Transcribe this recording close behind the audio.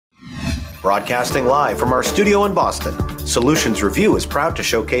Broadcasting live from our studio in Boston, Solutions Review is proud to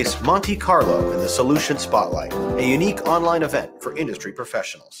showcase Monte Carlo in the Solution Spotlight, a unique online event for industry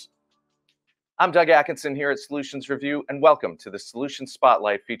professionals. I'm Doug Atkinson here at Solutions Review, and welcome to the Solution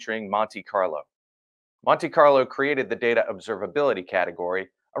Spotlight featuring Monte Carlo. Monte Carlo created the data observability category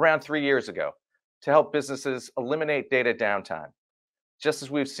around 3 years ago to help businesses eliminate data downtime. Just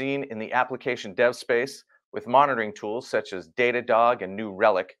as we've seen in the application dev space with monitoring tools such as Datadog and New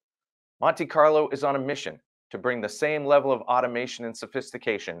Relic, Monte Carlo is on a mission to bring the same level of automation and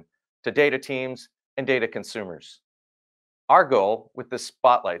sophistication to data teams and data consumers. Our goal with this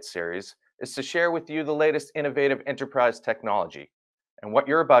Spotlight series is to share with you the latest innovative enterprise technology. And what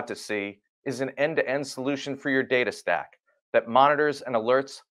you're about to see is an end-to-end solution for your data stack that monitors and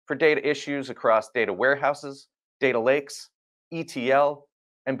alerts for data issues across data warehouses, data lakes, ETL,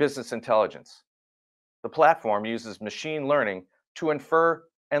 and business intelligence. The platform uses machine learning to infer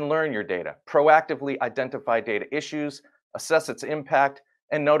and learn your data, proactively identify data issues, assess its impact,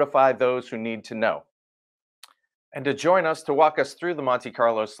 and notify those who need to know. And to join us to walk us through the Monte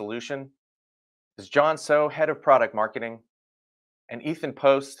Carlo solution is Jon So, Head of Product Marketing, and Ethan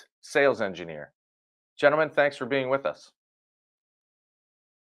Post, Sales Engineer. Gentlemen, thanks for being with us.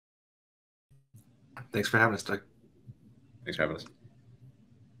 Thanks for having us, Doug. Thanks for having us.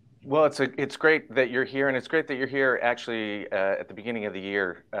 Well, it's great that you're here, and it's great that you're here actually at the beginning of the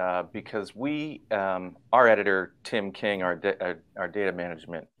year because our editor Tim King, our data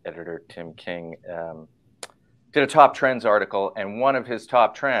management editor Tim King, did a top trends article, and one of his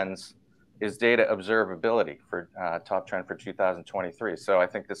top trends is data observability for top trend for 2023. So I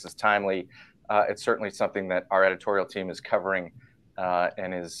think this is timely. It's certainly something that our editorial team is covering,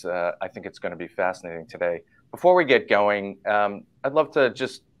 and I think it's going to be fascinating today. Before we get going, I'd love to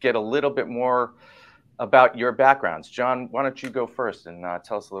just get a little bit more about your backgrounds. Jon, why don't you go first and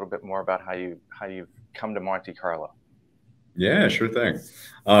tell us a little bit more about how you've come to Monte Carlo? Yeah, sure thing.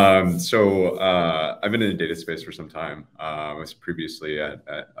 So I've been in the data space for some time. I was previously at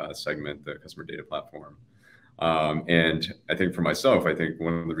Segment, the customer data platform. And I think for myself, I think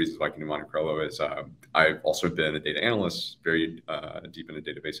one of the reasons why I came to Monte Carlo is I've also been a data analyst, very deep into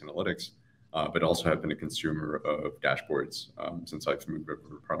database analytics, but also have been a consumer of dashboards since I've moved over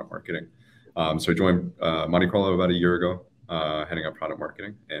to product marketing. So I joined Monte Carlo about a year ago, heading up product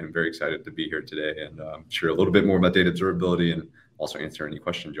marketing, and I'm very excited to be here today and share a little bit more about data observability and also answer any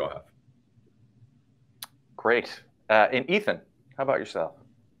questions you'll have. Great. And Ethan, how about yourself?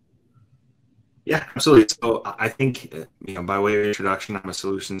 Yeah, absolutely. So I think, by way of introduction, I'm a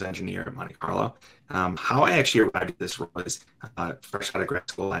solutions engineer at Monte Carlo. How I actually arrived at this role is fresh out of grad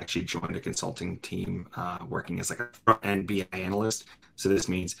school, I actually joined a consulting team working as like a front-end BI analyst. So this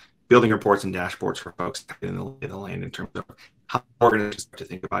means building reports and dashboards for folks in the lay of the land in terms of how organizations start to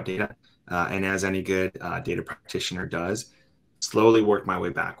think about data. And as any good data practitioner does, slowly work my way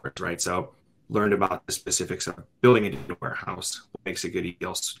backwards, right? So learned about the specifics of building a data warehouse, what makes a good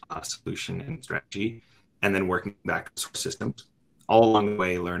ETL solution and strategy, and then working back to source systems. All along the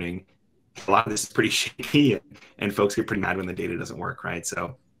way, learning a lot of this is pretty shaky, and folks get pretty mad when the data doesn't work, right?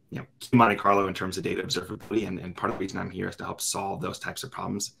 So, key Monte Carlo in terms of data observability, and part of the reason I'm here is to help solve those types of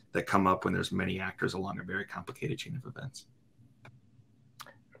problems that come up when there's many actors along a very complicated chain of events.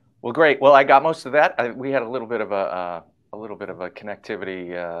 Well, great. Well, I got most of that. We had a little bit of a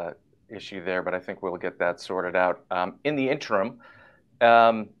connectivity issue there, but I think we'll get that sorted out. In the interim,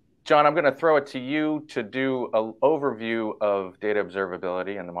 Jon, I'm going to throw it to you to do an overview of data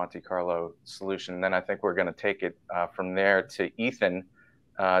observability and the Monte Carlo solution. And then I think we're going to take it from there to Ethan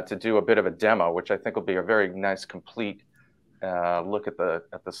to do a bit of a demo, which I think will be a very nice, complete look at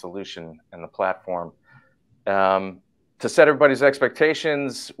the solution and the platform. To set everybody's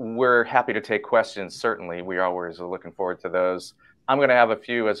expectations, we're happy to take questions. Certainly, we always are looking forward to those. I'm going to have a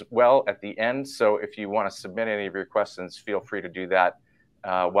few as well at the end. So if you want to submit any of your questions, feel free to do that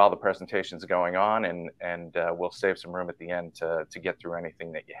while the presentation is going on, and we'll save some room at the end to get through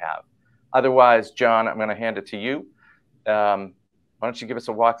anything that you have. Otherwise, Jon, I'm going to hand it to you. Why don't you give us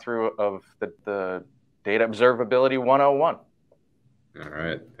a walkthrough of the Data Observability 101? All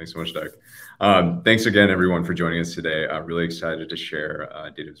right. Thanks so much, Doug. Thanks again, everyone, for joining us today. I'm really excited to share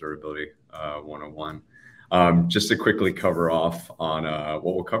Data Observability 101. Just to quickly cover off on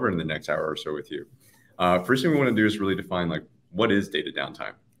what we'll cover in the next hour or so with you. First thing we want to do is really define what is data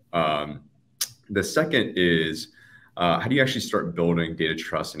downtime. The second is how do you actually start building data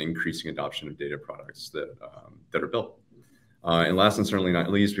trust and increasing adoption of data products that are built. And last and certainly not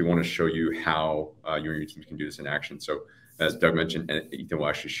least, we want to show you how you and your team can do this in action. So as Doug mentioned, Ethan will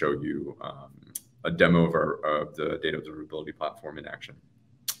actually show you a demo of the data observability platform in action.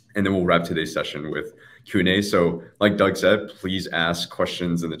 And then we'll wrap today's session with Q&A. So like Doug said, please ask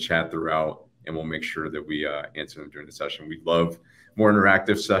questions in the chat throughout, and we'll make sure that we answer them during the session. We love more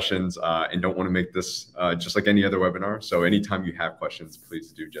interactive sessions and don't want to make this just like any other webinar. So anytime you have questions,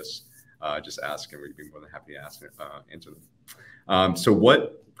 please do just ask, and we'd be more than happy to answer them. So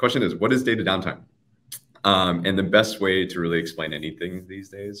question is, what is data downtime? And the best way to really explain anything these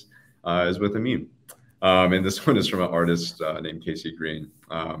days is with a meme. And this one is from an artist named Casey Green.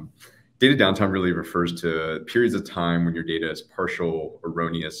 Data downtime really refers to periods of time when your data is partial,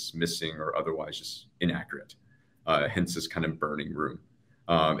 erroneous, missing, or otherwise just inaccurate. Hence this kind of burning room.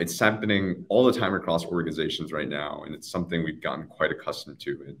 It's happening all the time across organizations right now, and it's something we've gotten quite accustomed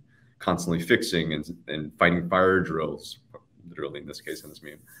to, and constantly fixing and fighting fire drills, literally in this case in this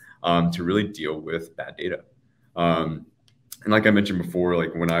meme, to really deal with bad data. And like I mentioned before,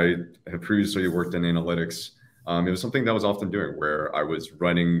 like when I had previously worked in analytics, it was something that I was often doing, where I was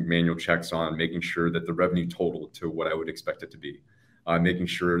running manual checks on making sure that the revenue totaled to what I would expect it to be, making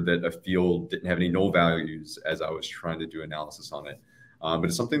sure that a field didn't have any null values as I was trying to do analysis on it. But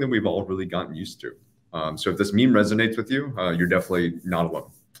it's something that we've all really gotten used to. So if this meme resonates with you, you're definitely not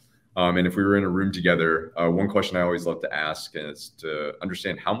alone. And if we were in a room together, one question I always love to ask is to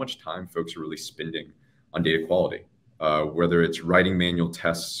understand how much time folks are really spending on data quality, whether it's writing manual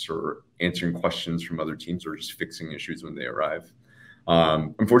tests or answering questions from other teams or just fixing issues when they arrive.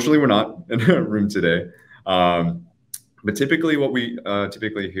 Unfortunately, we're not in a room today. But typically what we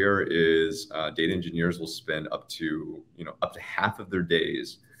typically hear is data engineers will spend up to half of their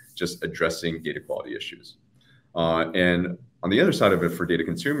days just addressing data quality issues. And on the other side of it, for data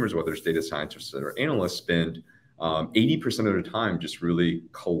consumers, whether it's data scientists or analysts, spend 80% of their time just really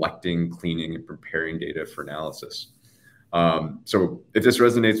collecting, cleaning, and preparing data for analysis. So if this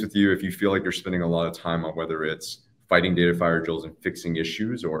resonates with you, if you feel like you're spending a lot of time on whether it's fighting data fire drills and fixing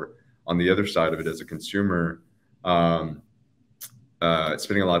issues, or on the other side of it as a consumer, spending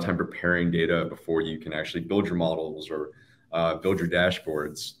a lot of time preparing data before you can actually build your models or build your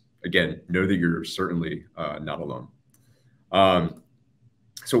dashboards, again, know that you're certainly not alone.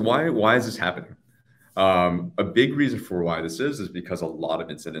 So why is this happening? A big reason for why this is because a lot of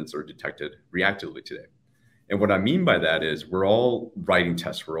incidents are detected reactively today. And what I mean by that is we're all writing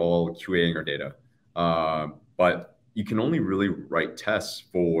tests, we're all QAing our data, but you can only really write tests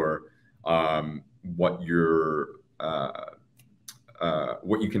for what you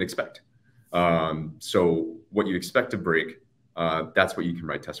can expect. So what you expect to break, that's what you can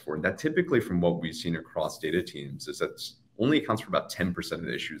write tests for. And that typically, from what we've seen across data teams, is that only accounts for about 10% of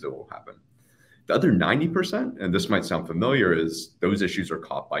the issues that will happen. The other 90%, and this might sound familiar, is those issues are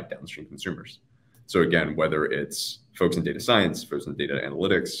caught by downstream consumers. So again, whether it's folks in data science, folks in data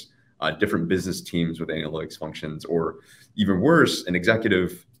analytics, different business teams with analytics functions, or even worse, an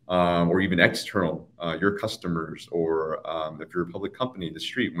executive or even external, your customers, or if you're a public company, the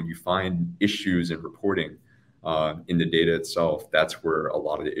street, when you find issues in reporting in the data itself, that's where a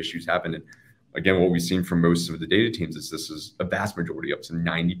lot of the issues happen. And again, what we've seen from most of the data teams is this is a vast majority, up to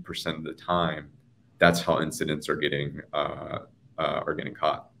 90% of the time, that's how incidents are getting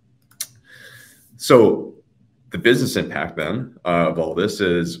caught. So the business impact then of all this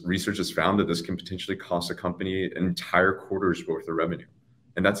is research has found that this can potentially cost a company an entire quarter's worth of revenue.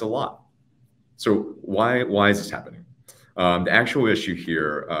 And that's a lot. So why is this happening? The actual issue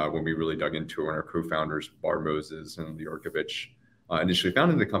here, when we really dug into it, when our co-founders, Bar Moses and Liorkovich, initially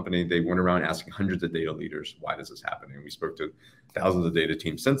founded the company, they went around asking hundreds of data leaders, why does this happen? And we spoke to thousands of data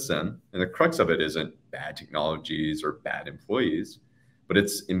teams since then. And the crux of it isn't bad technologies or bad employees, but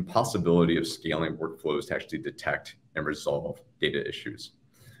it's impossibility of scaling workflows to actually detect and resolve data issues.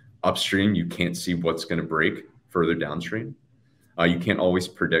 Upstream, you can't see what's going to break. Further downstream, you can't always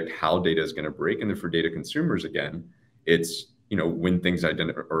predict how data is going to break. And then for data consumers, again, it's when things are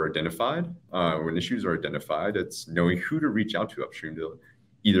identified, when issues are identified, it's knowing who to reach out to upstream to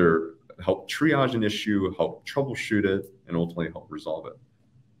either help triage an issue, help troubleshoot it, and ultimately help resolve it.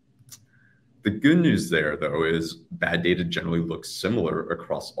 The good news there, though, is bad data generally looks similar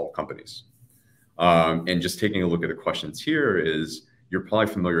across all companies. And just taking a look at the questions here is, you're probably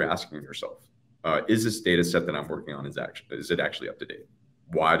familiar asking yourself, is this data set that I'm working on, is it actually up to date?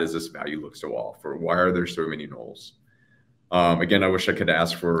 Why does this value look so off? Or why are there so many nulls? Again, I wish I could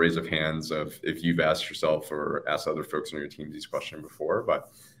ask for a raise of hands of if you've asked yourself or asked other folks on your team these questions before, but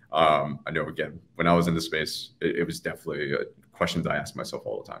I know, again, when I was in the space, it was definitely questions I asked myself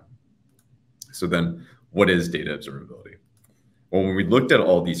all the time. So then, what is data observability? Well, when we looked at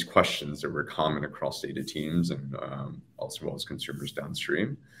all these questions that were common across data teams and also as consumers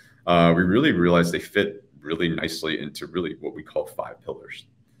downstream, we really realized they fit really nicely into really what we call 5 pillars.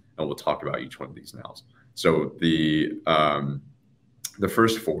 and we'll talk about each one of these now. So the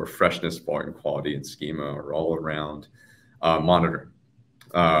first four, freshness, volume, quality, and schema, are all around monitoring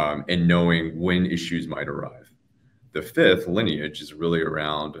and knowing when issues might arrive. The fifth, lineage, is really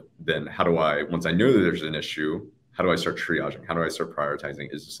around then how do I, once I know that there's an issue, how do I start triaging? How do I start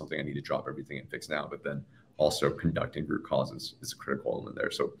prioritizing? Is this something I need to drop everything and fix now? But then also conducting root causes is a critical element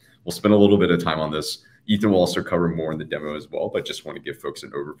there. So we'll spend a little bit of time on this. Ethan will also cover more in the demo as well, but just want to give folks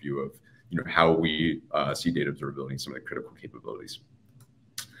an overview of how we see data observability and some of the critical capabilities.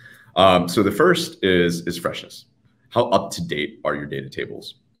 So the first is freshness. How up to date are your data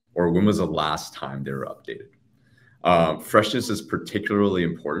tables? Or when was the last time they were updated? Freshness is particularly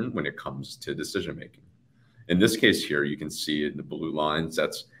important when it comes to decision making. In this case here, you can see in the blue lines,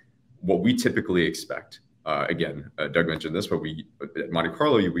 that's what we typically expect. Again, Doug mentioned this, but at Monte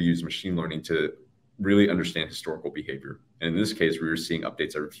Carlo, we use machine learning to really understand historical behavior. And in this case, we were seeing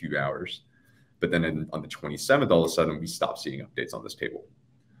updates every few hours. But then on the 27th, all of a sudden, we stopped seeing updates on this table.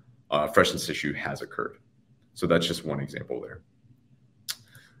 Freshness issue has occurred. So that's just one example there.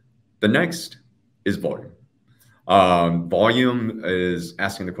 The next is volume. Volume is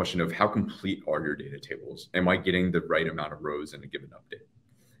asking the question of how complete are your data tables? Am I getting the right amount of rows in a given update?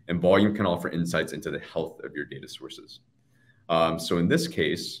 And volume can offer insights into the health of your data sources. So in this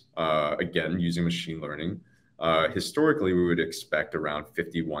case, again, using machine learning, historically, we would expect around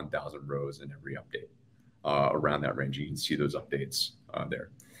 51,000 rows in every update, around that range. You can see those updates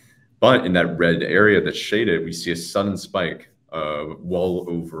there. But in that red area that's shaded, we see a sudden spike of well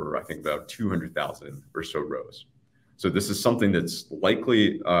over, I think, about 200,000 or so rows. So this is something that's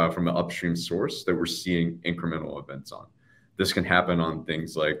likely from an upstream source that we're seeing incremental events on. This can happen on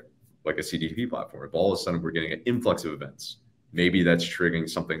things like a CDP platform. If all of a sudden we're getting an influx of events, maybe that's triggering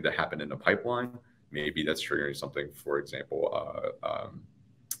something that happened in a pipeline. Maybe that's triggering something, for example,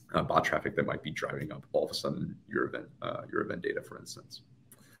 bot traffic that might be driving up all of a sudden your event data, for instance.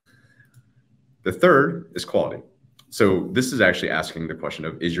 The third is quality. So this is actually asking the question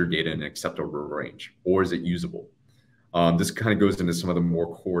of, is your data in an acceptable range, or is it usable? This kind of goes into some of the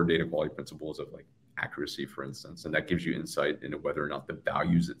more core data quality principles of like accuracy, for instance, and that gives you insight into whether or not the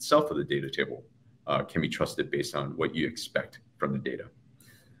values itself of the data table can be trusted based on what you expect from the data.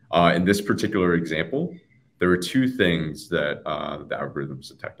 In this particular example, there were two things that the algorithms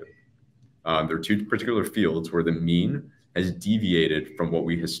detected. There are two particular fields where the mean has deviated from what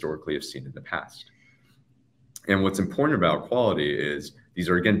we historically have seen in the past. And what's important about quality is these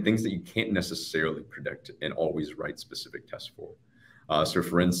are, again, things that you can't necessarily predict and always write specific tests for. So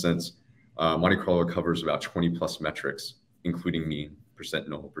for instance, Monte Carlo covers about 20 plus metrics, including mean, percent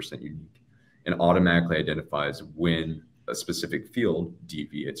null, percent unique, and automatically identifies when a specific field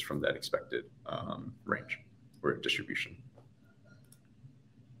deviates from that expected range or distribution.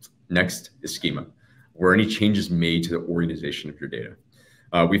 Next is schema. Were any changes made to the organization of your data?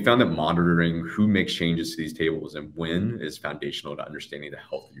 We found that monitoring who makes changes to these tables and when is foundational to understanding the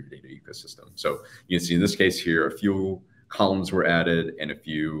health of your data ecosystem. So you can see in this case here, a few columns were added and a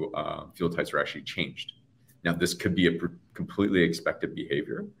few field types were actually changed. Now, this could be a completely expected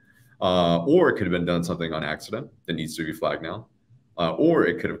behavior, or it could have been done something on accident that needs to be flagged now, or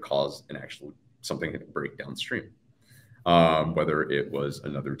it could have caused something to break downstream. Whether it was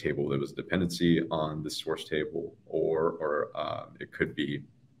another table that was a dependency on the source table, or it could be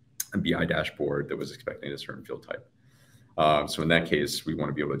a BI dashboard that was expecting a certain field type. So in that case, we want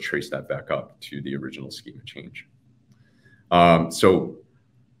to be able to trace that back up to the original schema change. So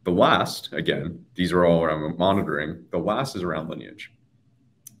the last, again, these are all around monitoring. The last is around lineage.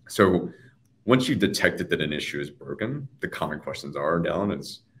 So once you've detected that an issue is broken, the common questions are, Dylan,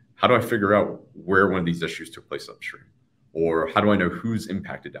 is how do I figure out where one of these issues took place upstream? Or how do I know who's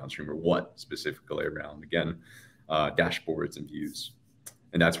impacted downstream or what specifically around, again, dashboards and views?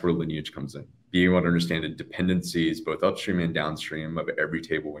 And that's where lineage comes in. Being able to understand the dependencies, both upstream and downstream of every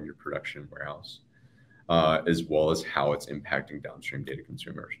table in your production warehouse, as well as how it's impacting downstream data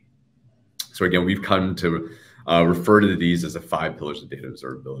consumers. So again, we've come to refer to these as the 5 pillars of data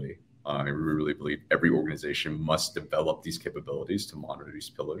observability. And we really believe every organization must develop these capabilities to monitor these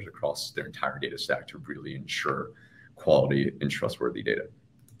pillars across their entire data stack to really ensure quality and trustworthy data.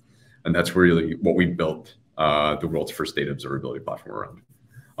 And that's really what we built the world's first data observability platform around.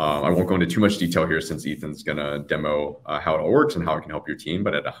 I won't go into too much detail here since Ethan's going to demo how it all works and how it can help your team,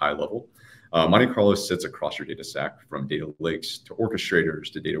 but at a high level, Monte Carlo sits across your data stack from data lakes to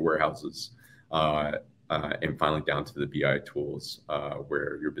orchestrators to data warehouses, and finally down to the BI tools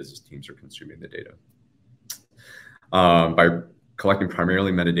where your business teams are consuming the data. By Collecting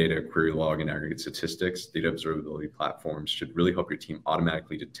primarily metadata, query log, and aggregate statistics, data observability platforms should really help your team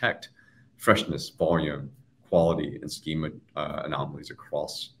automatically detect freshness, volume, quality, and schema anomalies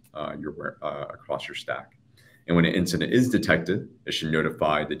across your stack. And when an incident is detected, it should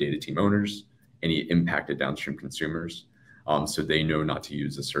notify the data team owners, any impacted downstream consumers, so they know not to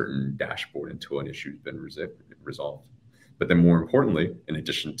use a certain dashboard until an issue has been resolved. But then more importantly, in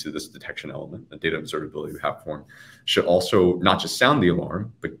addition to this detection element, the data observability platform should also not just sound the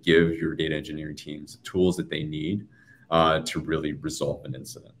alarm, but give your data engineering teams the tools that they need to really resolve an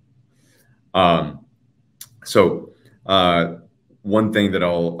incident. One thing that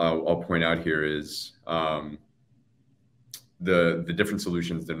I'll point out here is the different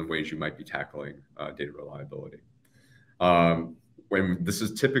solutions and the ways you might be tackling data reliability. When this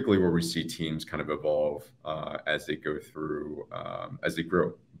is typically where we see teams kind of evolve as they go through, as they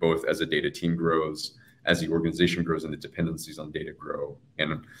grow, both as a data team grows, as the organization grows and the dependencies on data grow,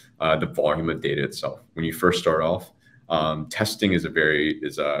 and the volume of data itself. When you first start off, testing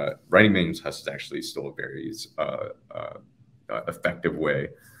writing manual tests is actually still a very effective way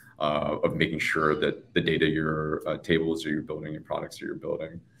of making sure that the data, your tables that you're building and products that you're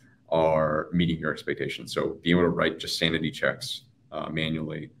building are meeting your expectations. So being able to write just sanity checks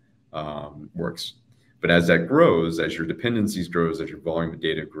manually works. But as that grows, as your dependencies grows, as your volume of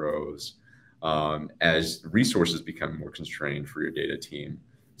data grows, as resources become more constrained for your data team,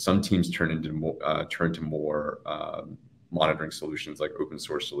 some teams turn to more monitoring solutions like open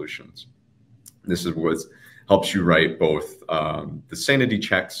source solutions. This is what helps you write both the sanity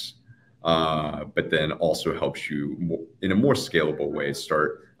checks, but then also helps you in a more scalable way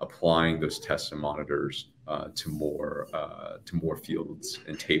start applying those tests and monitors to more fields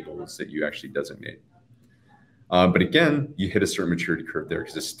and tables that you actually designate. But again, you hit a certain maturity curve there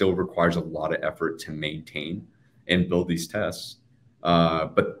because it still requires a lot of effort to maintain and build these tests.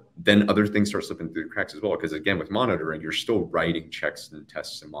 But then other things start slipping through the cracks as well, because again, with monitoring, you're still writing checks and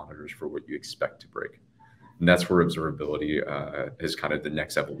tests and monitors for what you expect to break. And that's where observability is kind of the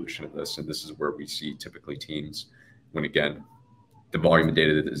next evolution of this. And this is where we see typically teams when, again, the volume of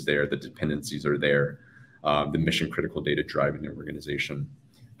data that is there, the dependencies are there, the mission critical data driving their organization.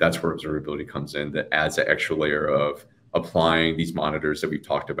 That's where observability comes in, that adds an extra layer of applying these monitors that we've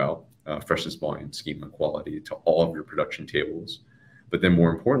talked about, freshness, volume, schema, quality, to all of your production tables. But then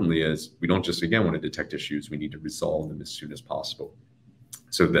more importantly is we don't just, again, want to detect issues, we need to resolve them as soon as possible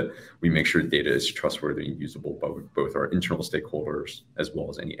so that we make sure data is trustworthy and usable by both our internal stakeholders as well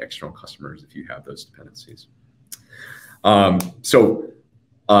as any external customers if you have those dependencies. I'll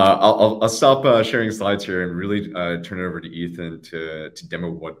stop sharing slides here and really turn it over to Ethan to demo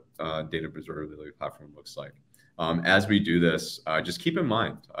what data observability platform looks like. As we do this, just keep in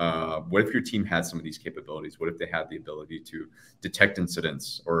mind, what if your team had some of these capabilities? What if they had the ability to detect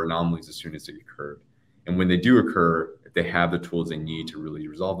incidents or anomalies as soon as they occurred? And when they do occur, if they have the tools they need to really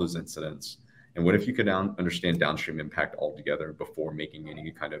resolve those incidents? And what if you could understand downstream impact altogether before making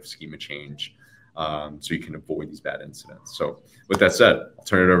any kind of schema change so you can avoid these bad incidents? So with that said, I'll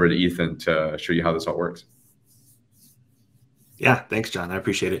turn it over to Ethan to show you how this all works. Yeah, thanks, Jon. I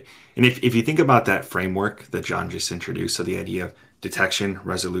appreciate it. And if you think about that framework that Jon just introduced, so the idea of detection,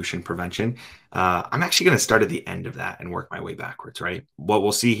 resolution, prevention, I'm actually going to start at the end of that and work my way backwards, right? What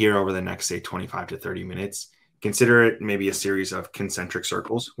we'll see here over the next, say, 25 to 30 minutes, consider it maybe a series of concentric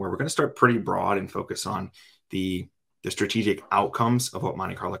circles where we're going to start pretty broad and focus on the strategic outcomes of what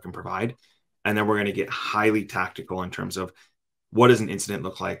Monte Carlo can provide. And then we're going to get highly tactical in terms of what does an incident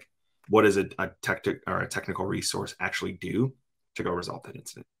look like? What does a technical resource actually do to go resolve that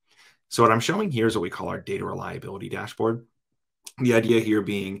incident? So what I'm showing here is what we call our data reliability dashboard. The idea here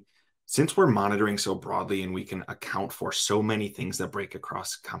being, since we're monitoring so broadly and we can account for so many things that break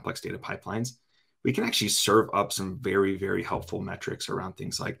across complex data pipelines, we can actually serve up some very, very helpful metrics around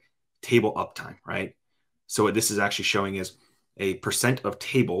things like table uptime, right? So what this is actually showing is a % of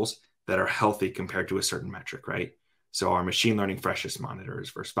tables that are healthy compared to a certain metric, right? So our machine learning freshness monitors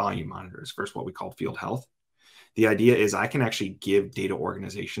versus volume monitors versus what we call field health. The idea is I can actually give data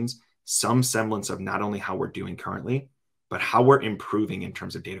organizations some semblance of not only how we're doing currently, but how we're improving in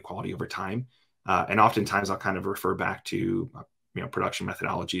terms of data quality over time. And oftentimes I'll kind of refer back to production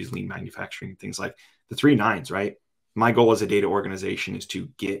methodologies, lean manufacturing, things like the 3 nines, right? My goal as a data organization is to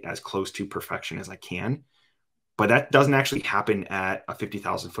get as close to perfection as I can. But that doesn't actually happen at a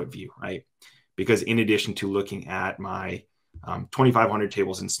 50,000 foot view, right? Because in addition to looking at my 2,500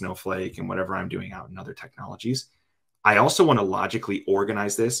 tables in Snowflake and whatever I'm doing out in other technologies, I also want to logically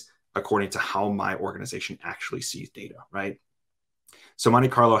organize this according to how my organization actually sees data, right? So Monte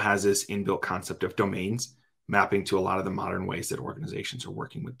Carlo has this inbuilt concept of domains, mapping to a lot of the modern ways that organizations are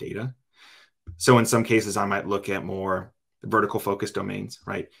working with data. So in some cases, I might look at more vertical focused domains,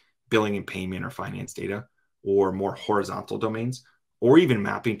 right? Billing and payment or finance data, or more horizontal domains, or even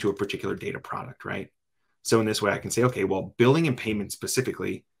mapping to a particular data product, right? So in this way, I can say, okay, well, billing and payment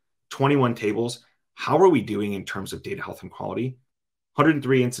specifically, 21 tables, how are we doing in terms of data health and quality?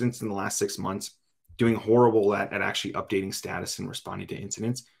 103 incidents in the last 6 months, doing horrible at actually updating status and responding to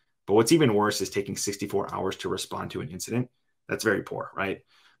incidents. But what's even worse is taking 64 hours to respond to an incident. That's very poor, right?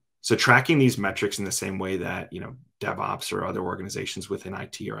 So tracking these metrics in the same way that, DevOps or other organizations within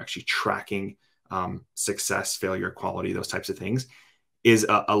IT are actually tracking success, failure, quality, those types of things, is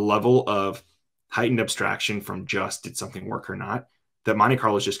a level of heightened abstraction from just did something work or not that Monte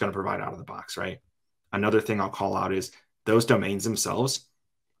Carlo is just going to provide out of the box, right? Another thing I'll call out is those domains themselves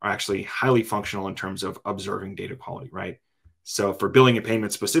are actually highly functional in terms of observing data quality, right? So for billing and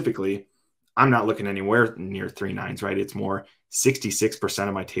payment specifically, I'm not looking anywhere near 3 nines, right? It's more 66%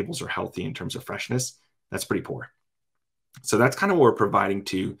 of my tables are healthy in terms of freshness. That's pretty poor. So that's kind of what we're providing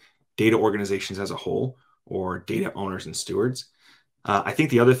to data organizations as a whole, or data owners and stewards. I think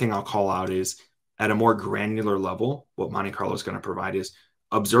the other thing I'll call out is at a more granular level, what Monte Carlo is going to provide is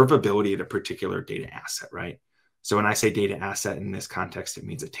observability at a particular data asset, right? So when I say data asset in this context, it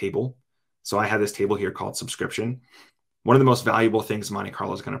means a table. So I have this table here called subscription. One of the most valuable things Monte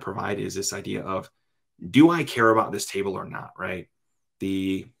Carlo is going to provide is this idea of, do I care about this table or not, right?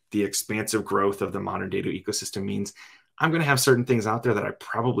 The expansive growth of the modern data ecosystem means I'm going to have certain things out there that I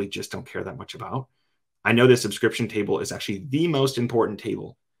probably just don't care that much about. I know this subscription table is actually the most important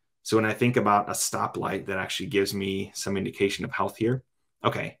table. So when I think about a stoplight that actually gives me some indication of health here,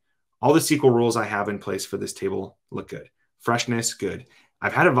 okay, all the SQL rules I have in place for this table look good. Freshness, good.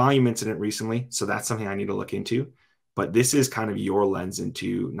 I've had a volume incident recently, so that's something I need to look into. But this is kind of your lens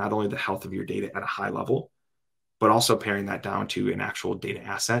into not only the health of your data at a high level, but also paring that down to an actual data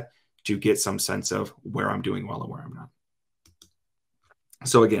asset to get some sense of where I'm doing well and where I'm not.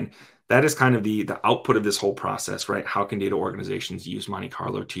 So again, that is kind of the output of this whole process, right? How can data organizations use Monte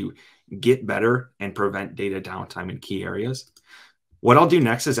Carlo to get better and prevent data downtime in key areas? What I'll do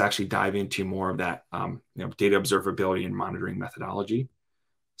next is actually dive into more of that data observability and monitoring methodology.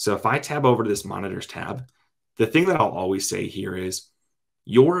 So if I tab over to this monitors tab, the thing that I'll always say here is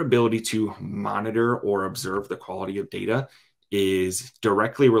your ability to monitor or observe the quality of data is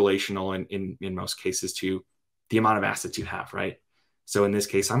directly relational in most cases to the amount of assets you have, right? So in this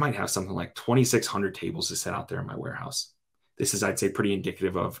case, I might have something like 2,600 tables to set out there in my warehouse. This is, I'd say, pretty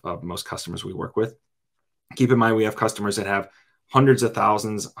indicative of most customers we work with. Keep in mind, we have customers that have hundreds of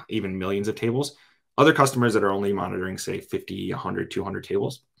thousands, even millions of tables. Other customers that are only monitoring, say, 50, 100, 200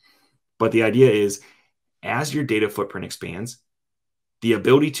 tables. But the idea is, as your data footprint expands, the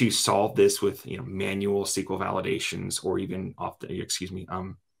ability to solve this with manual SQL validations or even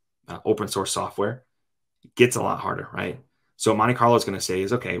open source software gets a lot harder, right? So Monte Carlo is going to say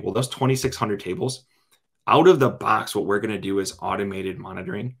is, okay, well, those 2,600 tables, out of the box, what we're going to do is automated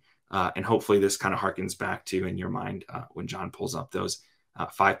monitoring. And hopefully this kind of harkens back to, in your mind, when Jon pulls up those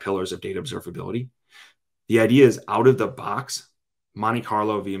 5 pillars of data observability. The idea is out of the box, Monte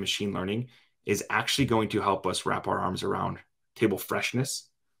Carlo via machine learning is actually going to help us wrap our arms around table freshness,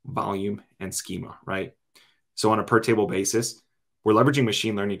 volume, and schema, right? So on a per table basis, we're leveraging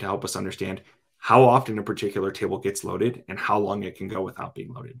machine learning to help us understand how often a particular table gets loaded and how long it can go without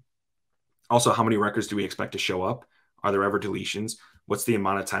being loaded. Also, how many records do we expect to show up? Are there ever deletions? What's the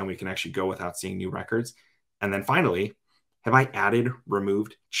amount of time we can actually go without seeing new records? And then finally, have I added,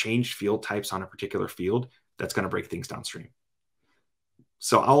 removed, changed field types on a particular field that's going to break things downstream?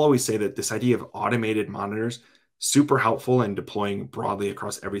 So I'll always say that this idea of automated monitors, super helpful in deploying broadly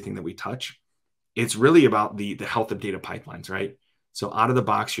across everything that we touch. It's really about the health of data pipelines, right? So out of the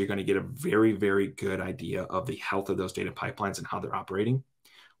box, you're going to get a very, very good idea of the health of those data pipelines and how they're operating.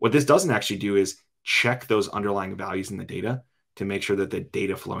 What this doesn't actually do is check those underlying values in the data to make sure that the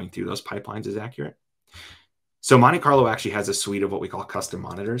data flowing through those pipelines is accurate. So Monte Carlo actually has a suite of what we call custom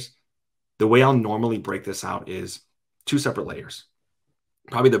monitors. The way I'll normally break this out is 2 separate layers.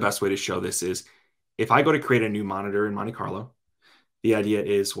 Probably the best way to show this is if I go to create a new monitor in Monte Carlo, the idea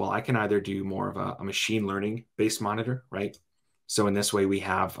is, well, I can either do more of a machine learning based monitor, right? So in this way, we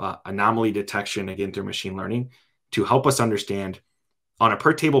have anomaly detection, again, through machine learning to help us understand on a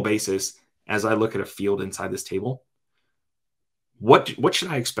per table basis, as I look at a field inside this table, what should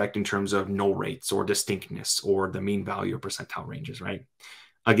I expect in terms of null rates or distinctness or the mean value or percentile ranges, right?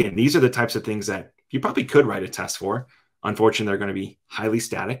 Again, these are the types of things that you probably could write a test for. Unfortunately, they're going to be highly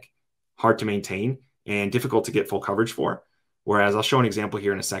static, hard to maintain, and difficult to get full coverage for. Whereas I'll show an example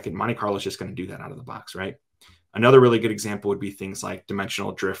here in a second. Monte Carlo is just going to do that out of the box, right? Another really good example would be things like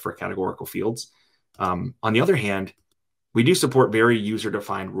dimensional drift for categorical fields. On the other hand, we do support very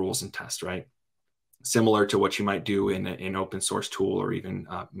user-defined rules and tests, right? Similar to what you might do in an open source tool or even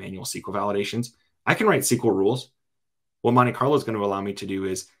manual SQL validations. I can write SQL rules. What Monte Carlo is going to allow me to do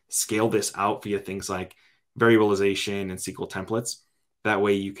is scale this out via things like variabilization and SQL templates. That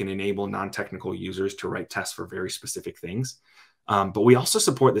way you can enable non-technical users to write tests for very specific things. But we also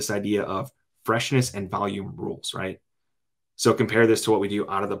support this idea of freshness and volume rules, right? So compare this to what we do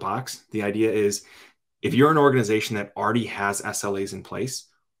out of the box. The idea is if you're an organization that already has SLAs in place,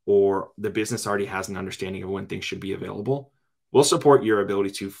 or the business already has an understanding of when things should be available, we'll support your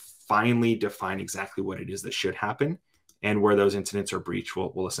ability to finally define exactly what it is that should happen, and where those incidents are breached,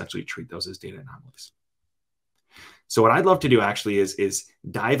 we'll essentially treat those as data anomalies. So what I'd love to do actually is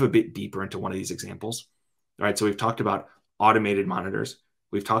dive a bit deeper into one of these examples. All right, so we've talked about automated monitors.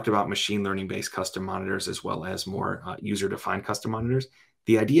 We've talked about machine learning-based custom monitors, as well as more user-defined custom monitors.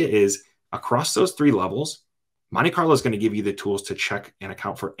 The idea is across those three levels, Monte Carlo is going to give you the tools to check and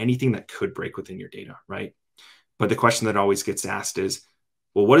account for anything that could break within your data, right? But the question that always gets asked is,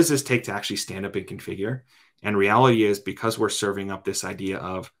 well, what does this take to actually stand up and configure? And reality is, because we're serving up this idea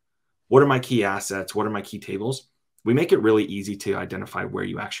of what are my key assets, what are my key tables, we make it really easy to identify where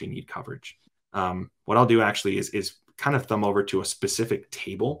you actually need coverage. What I'll do actually is kind of thumb over to a specific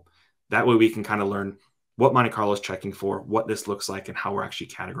table. That way we can kind of learn what Monte Carlo is checking for, what this looks like, and how we're actually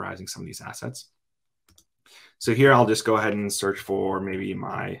categorizing some of these assets. So here I'll just go ahead and search for maybe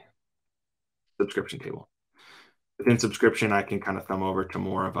my subscription table. Within subscription, I can kind of thumb over to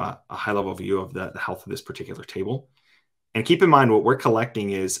more of a high-level view of the health of this particular table. And keep in mind, what we're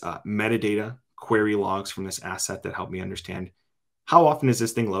collecting is metadata, query logs from this asset that help me understand how often is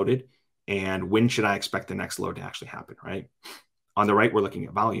this thing loaded and when should I expect the next load to actually happen, right? On the right, we're looking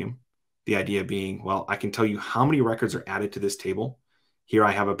at volume. The idea being, well, I can tell you how many records are added to this table. Here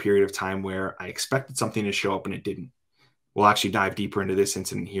I have a period of time where I expected something to show up and it didn't. We'll actually dive deeper into this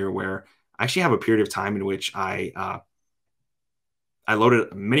incident here where I actually have a period of time in which I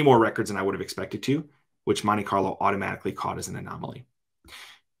loaded many more records than I would have expected to, which Monte Carlo automatically caught as an anomaly.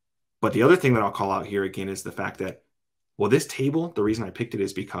 But the other thing that I'll call out here again is the fact that, well, this table, the reason I picked it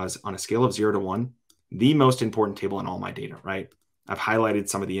is because on a scale of 0 to 1, the most important table in all my data, right? I've highlighted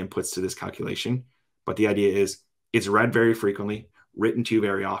some of the inputs to this calculation, but the idea is it's read very frequently, written to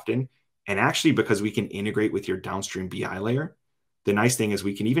very often, and actually because we can integrate with your downstream BI layer, the nice thing is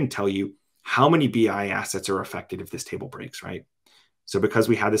we can even tell you how many BI assets are affected if this table breaks, right? So because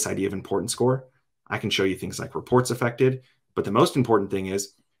we have this idea of importance score, I can show you things like reports affected, but the most important thing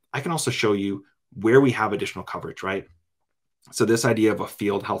is I can also show you where we have additional coverage, right? So this idea of a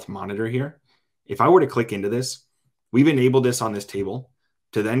field health monitor here, if I were to click into this, we've enabled this on this table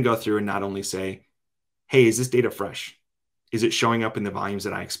to then go through and not only say, hey, is this data fresh? Is it showing up in the volumes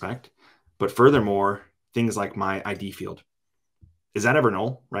that I expect? But furthermore, things like my ID field. Is that ever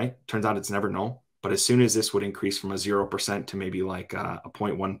null, right? Turns out it's never null. But as soon as this would increase from a 0% to maybe like a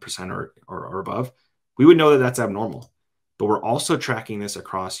 0.1% or above, we would know that that's abnormal. But we're also tracking this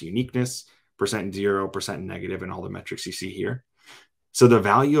across uniqueness, percent zero, percent negative, and all the metrics you see here. So the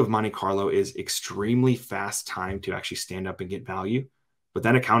value of Monte Carlo is extremely fast time to actually stand up and get value, but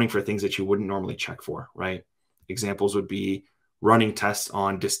then accounting for things that you wouldn't normally check for, right? Examples would be running tests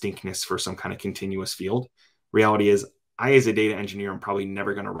on distinctness for some kind of continuous field. Reality is, I, as a data engineer, I'm probably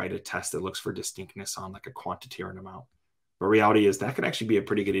never going to write a test that looks for distinctness on like a quantity or an amount. But reality is that could actually be a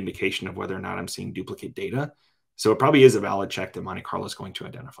pretty good indication of whether or not I'm seeing duplicate data. So it probably is a valid check that Monte Carlo is going to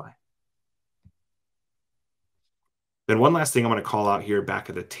identify. Then one last thing I'm going to call out here back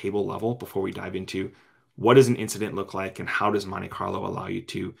at the table level before we dive into what does an incident look like and how does Monte Carlo allow you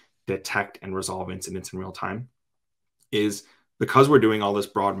to detect and resolve incidents in real time is because we're doing all this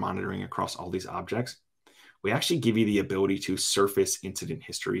broad monitoring across all these objects, we actually give you the ability to surface incident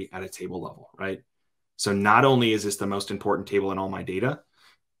history at a table level, right? So not only is this the most important table in all my data,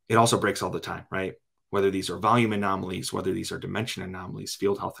 it also breaks all the time, right? Whether these are volume anomalies, whether these are dimension anomalies,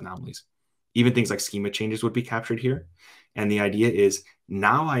 field health anomalies, even things like schema changes would be captured here. And the idea is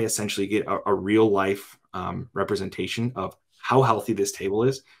now I essentially get a real life representation of how healthy this table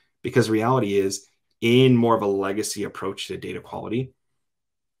is, because reality is in more of a legacy approach to data quality,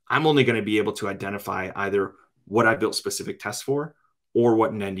 I'm only going to be able to identify either what I built specific tests for or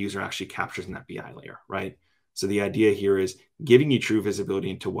what an end user actually captures in that BI layer, right? So the idea here is giving you true visibility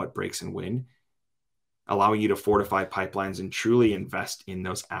into what breaks and when, allowing you to fortify pipelines and truly invest in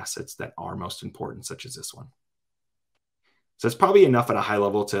those assets that are most important, such as this one. So it's probably enough at a high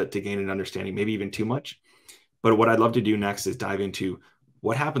level to gain an understanding, maybe even too much. But what I'd love to do next is dive into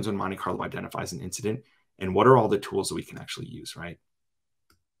what happens when Monte Carlo identifies an incident and what are all the tools that we can actually use, right?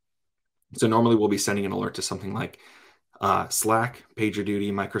 So normally we'll be sending an alert to something like Slack,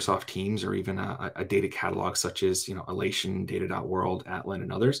 PagerDuty, Microsoft Teams, or even a data catalog such as Elation, Data.World, Atlan,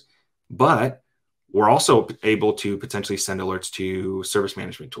 and others. But we're also able to potentially send alerts to service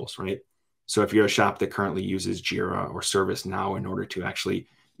management tools, right? So if you're a shop that currently uses Jira or ServiceNow in order to actually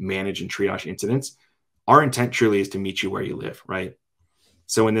manage and triage incidents, our intent truly is to meet you where you live, right?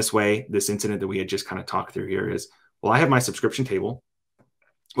 So in this way, this incident that we had just kind of talked through here is, well, I have my subscription table.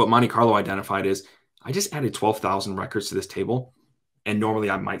 What Monte Carlo identified is I just added 12,000 records to this table, and normally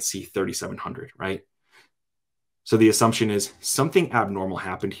I might see 3,700, right? So the assumption is something abnormal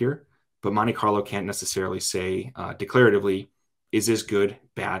happened here, but Monte Carlo can't necessarily say declaratively, is this good,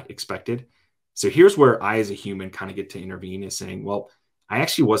 bad, expected? So here's where I, as a human, kind of get to intervene, is saying, well, I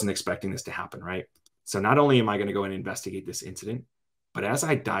actually wasn't expecting this to happen, right? So not only am I going to go and investigate this incident, but as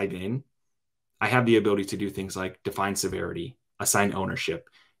I dive in, I have the ability to do things like define severity, assign ownership,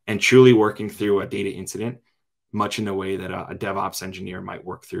 and truly working through a data incident, much in the way that a DevOps engineer might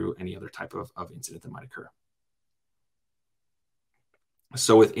work through any other type of incident that might occur.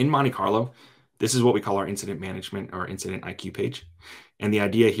 So within Monte Carlo, this is what we call our incident management or incident IQ page. And the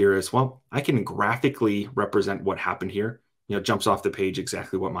idea here is, well, I can graphically represent what happened here. Jumps off the page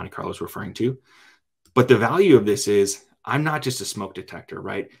exactly what Monte Carlo is referring to. But the value of this is I'm not just a smoke detector,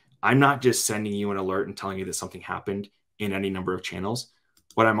 right? I'm not just sending you an alert and telling you that something happened in any number of channels.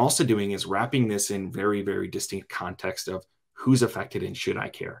 What I'm also doing is wrapping this in very, very distinct context of who's affected and should I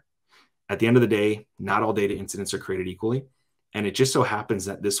care. At the end of the day, not all data incidents are created equally. And it just so happens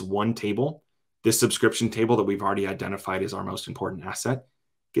that this one table, this subscription table that we've already identified as our most important asset,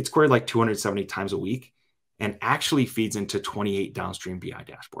 gets queried like 270 times a week and actually feeds into 28 downstream BI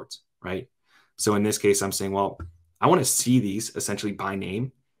dashboards, right? So in this case, I'm saying, well, I want to see these essentially by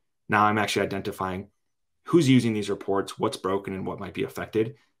name. Now I'm actually identifying who's using these reports, what's broken, and what might be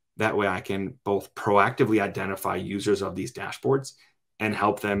affected. That way I can both proactively identify users of these dashboards and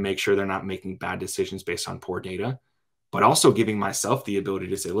help them make sure they're not making bad decisions based on poor data, but also giving myself the ability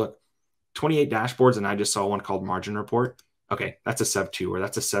to say, look, 28 dashboards, and I just saw one called margin report. Okay, that's a Sev 2 or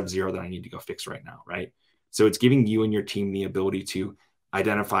that's a Sev 0 that I need to go fix right now, right? So it's giving you and your team the ability to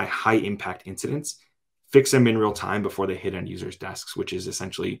identify high impact incidents, fix them in real time before they hit end users' desks, which is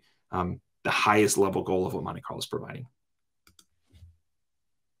essentially the highest level goal of what Monte Carlo is providing.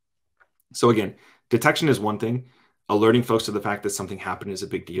 So again, detection is one thing. Alerting folks to the fact that something happened is a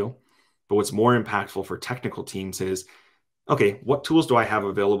big deal. But what's more impactful for technical teams is, okay, what tools do I have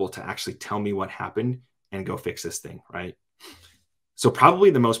available to actually tell me what happened and go fix this thing, right? So probably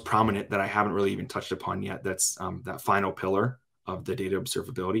the most prominent that I haven't really even touched upon yet, that's that final pillar of the data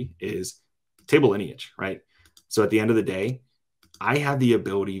observability, is table lineage, right? So at the end of the day, I have the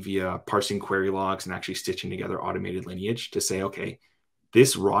ability via parsing query logs and actually stitching together automated lineage to say, okay,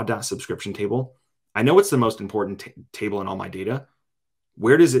 this raw.subscription table, I know it's the most important table in all my data.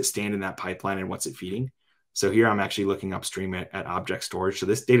 Where does it stand in that pipeline and what's it feeding? So here I'm actually looking upstream at object storage. So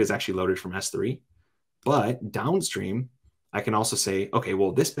this data is actually loaded from S3, but downstream, I can also say, okay,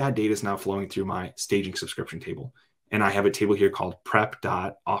 well, this bad data is now flowing through my staging subscription table. And I have a table here called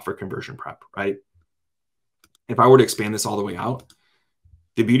prep.offer conversion prep, right? If I were to expand this all the way out,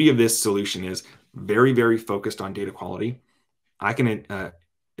 the beauty of this solution is very, very focused on data quality. I can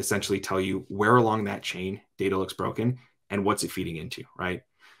essentially tell you where along that chain data looks broken and what's it feeding into, right?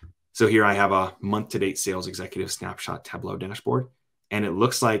 So here I have a month-to-date sales executive snapshot Tableau dashboard, and it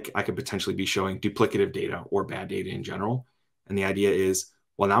looks like I could potentially be showing duplicative data or bad data in general. And the idea is,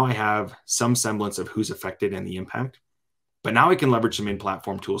 well, now I have some semblance of who's affected and the impact, but now I can leverage some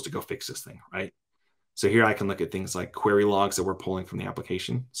in-platform tools to go fix this thing, right? So here I can look at things like query logs that we're pulling from the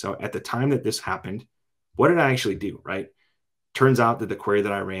application. So at the time that this happened, what did I actually do, right? Turns out that the query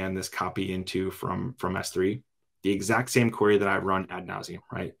that I ran this copy into from S3, the exact same query that I run ad nauseum,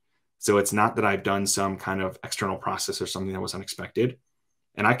 right? So it's not that I've done some kind of external process or something that was unexpected.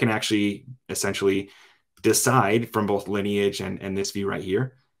 And I can actually essentially decide from both lineage and this view right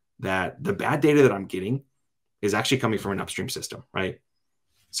here that the bad data that I'm getting is actually coming from an upstream system, right?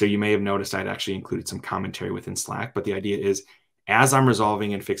 So you may have noticed I'd actually included some commentary within Slack, but the idea is as I'm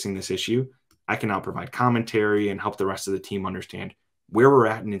resolving and fixing this issue, I can now provide commentary and help the rest of the team understand where we're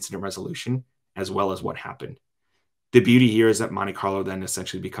at in incident resolution, as well as what happened. The beauty here is that Monte Carlo then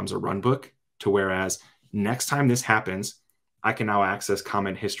essentially becomes a run book to whereas next time this happens, I can now access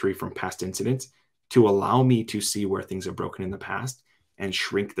comment history from past incidents to allow me to see where things are broken in the past and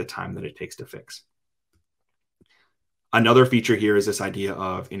shrink the time that it takes to fix. Another feature here is this idea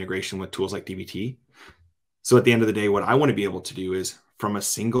of integration with tools like dbt. So at the end of the day, what I want to be able to do is from a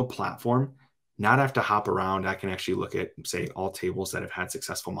single platform, not have to hop around. I can actually look at, say, all tables that have had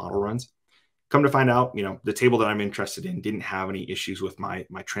successful model runs. Come to find out, the table that I'm interested in didn't have any issues with my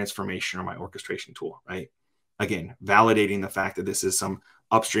transformation or my orchestration tool, right? Again, validating the fact that this is some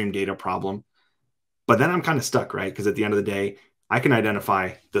upstream data problem. But then I'm kind of stuck, right? Because at the end of the day, I can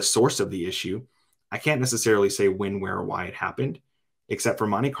identify the source of the issue. I can't necessarily say when, where, or why it happened, except for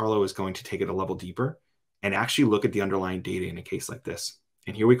Monte Carlo is going to take it a level deeper and actually look at the underlying data in a case like this.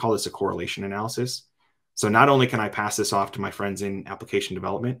 And here we call this a correlation analysis. So not only can I pass this off to my friends in application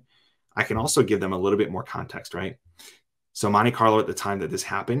development, I can also give them a little bit more context, right? So Monte Carlo at the time that this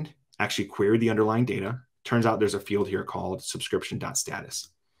happened actually queried the underlying data. Turns out there's a field here called subscription.status.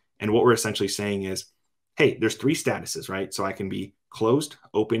 And what we're essentially saying is, hey, there's 3 statuses, right? So I can be closed,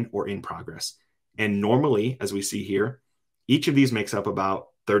 open, or in progress. And normally, as we see here, each of these makes up about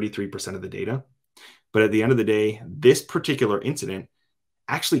 33% of the data. But at the end of the day, this particular incident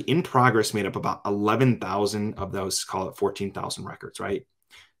actually in progress made up about 11,000 of those, call it 14,000 records, right?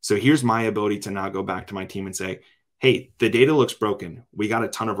 So here's my ability to now go back to my team and say, hey, the data looks broken. We got a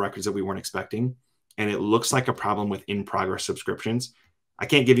ton of records that we weren't expecting, and it looks like a problem with in-progress subscriptions. I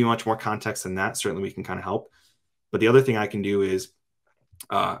can't give you much more context than that. Certainly we can kind of help. But the other thing I can do is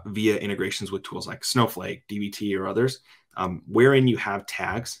via integrations with tools like Snowflake, dbt, or others, wherein you have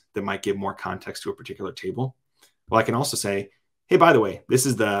tags that might give more context to a particular table. Well, I can also say, hey, by the way, this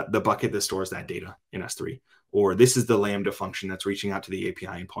is the bucket that stores that data in S3, or this is the Lambda function that's reaching out to the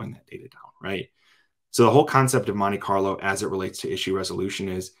API and pulling that data down, right? So the whole concept of Monte Carlo as it relates to issue resolution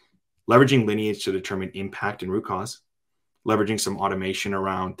is leveraging lineage to determine impact and root cause, leveraging some automation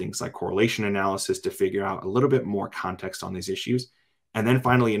around things like correlation analysis to figure out a little bit more context on these issues, and then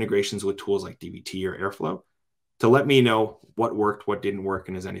finally integrations with tools like dbt or Airflow to let me know what worked, what didn't work,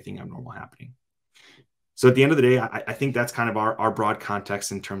 and is anything abnormal happening. So at the end of the day, I think that's kind of our broad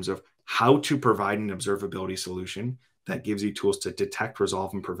context in terms of how to provide an observability solution that gives you tools to detect,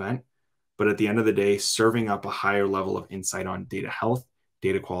 resolve, and prevent. But at the end of the day, serving up a higher level of insight on data health,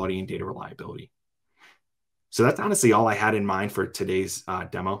 data quality, and data reliability. So that's honestly all I had in mind for today's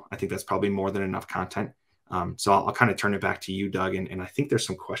demo. I think that's probably more than enough content. So I'll kind of turn it back to you, Doug. And I think there's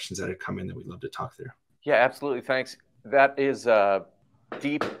some questions that have come in that we'd love to talk through. Yeah, absolutely. Thanks. That is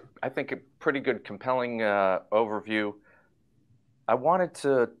deep, I think a pretty good, compelling overview. I wanted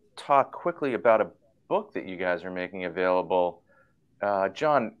to talk quickly about a book that you guys are making available.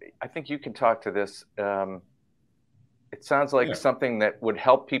 Jon, I think you can talk to this. It sounds like something that would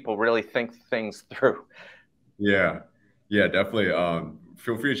help people really think things through. Yeah, definitely.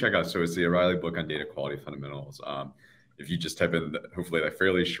 Feel free to check out. So it's the O'Reilly book on data quality fundamentals. If you just type in, hopefully, a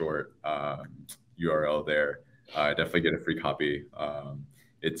fairly short URL there, definitely get a free copy.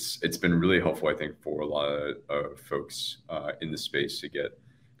 It's been really helpful, I think, for a lot of folks in the space to get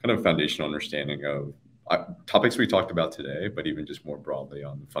kind of a foundational understanding of topics we talked about today, but even just more broadly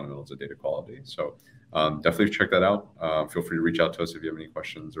on the fundamentals of data quality. So definitely check that out. Feel free to reach out to us if you have any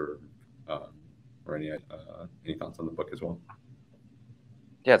questions or any thoughts on the book as well.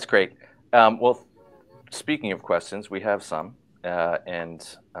 Yeah, it's great. Well, speaking of questions, we have some,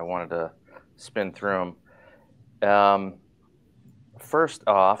 and I wanted to spin through them. First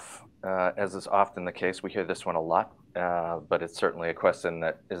off, as is often the case, we hear this one a lot, but it's certainly a question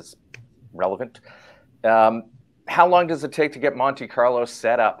that is relevant. How long does it take to get Monte Carlo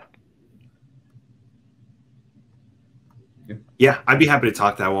set up? Yeah, I'd be happy to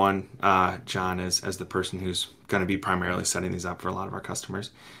talk that one, Jon, as the person who's going to be primarily setting these up for a lot of our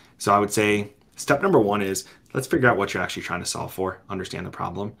customers. So I would say step number 1 is let's figure out what you're actually trying to solve for, understand the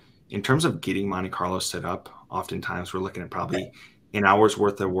problem. In terms of getting Monte Carlo set up, oftentimes we're looking at probably an hour's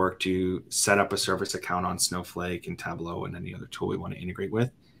worth of work to set up a service account on Snowflake and Tableau and any other tool we want to integrate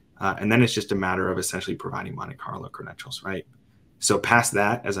with. And then it's just a matter of essentially providing Monte Carlo credentials, right? So past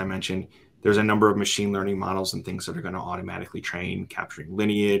that, as I mentioned, there's a number of machine learning models and things that are going to automatically train, capturing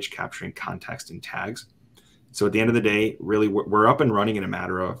lineage, capturing context and tags. So at the end of the day, really, we're up and running in a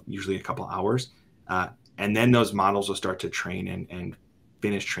matter of usually a couple hours. And then those models will start to train and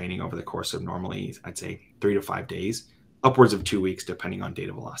finish training over the course of normally, I'd say 3 to 5 days, upwards of 2 weeks, depending on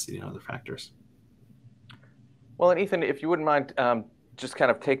data velocity and other factors. Well, and Ethan, if you wouldn't mind just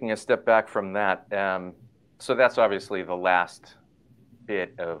kind of taking a step back from that. So that's obviously the last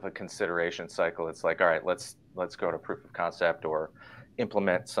bit of a consideration cycle. It's like, all right, let's go to proof of concept or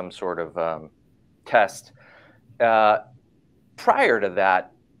implement some sort of test. Prior to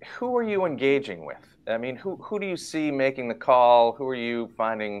that, who are you engaging with? I mean, who do you see making the call? Who are you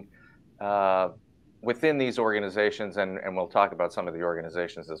finding within these organizations? And we'll talk about some of the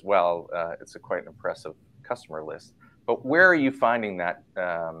organizations as well. It's quite an impressive customer list. But where are you finding that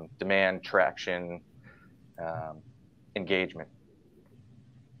demand, traction, engagement?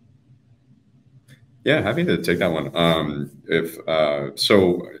 Yeah, happy to take that one.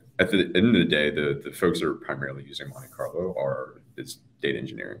 So at the end of the day, the folks that are primarily using Monte Carlo is data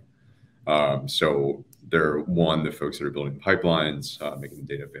engineering. So they're the folks that are building pipelines, making the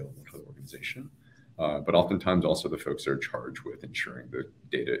data available for the organization. But oftentimes also the folks that are charged with ensuring the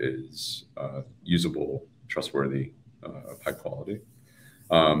data is usable, trustworthy, of high quality.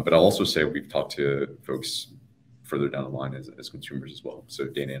 But I'll also say we've talked to folks further down the line as consumers as well. So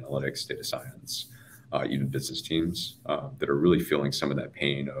data analytics, data science, even business teams that are really feeling some of that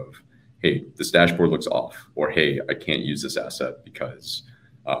pain of, hey, this dashboard looks off, or hey, I can't use this asset because,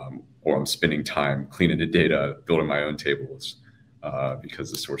 or I'm spending time cleaning the data, building my own tables because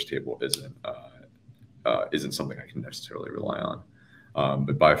the source table isn't something I can necessarily rely on.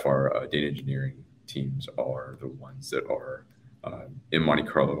 But by far, data engineering teams are the ones that are in Monte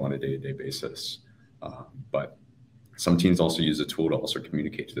Carlo on a day-to-day basis. But some teams also use a tool to also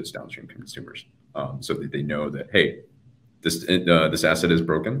communicate to those downstream consumers, so that they know that, hey, this asset is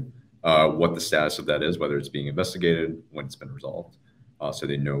broken, what the status of that is, whether it's being investigated, when it's been resolved, so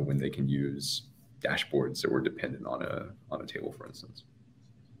they know when they can use dashboards that were dependent on a table, for instance.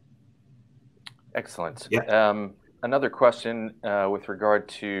 Excellent. Yeah. Another question with regard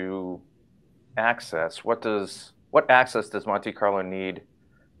to access. What access does Monte Carlo need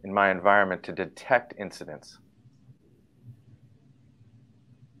in my environment to detect incidents?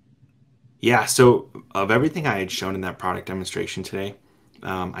 Yeah, so of everything I had shown in that product demonstration today,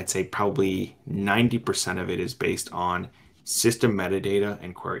 I'd say probably 90% of it is based on system metadata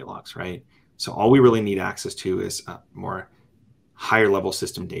and query logs, right? So all we really need access to is more higher level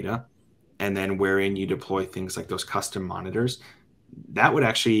system data, and then wherein you deploy things like those custom monitors, that would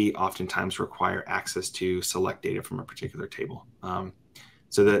actually oftentimes require access to select data from a particular table.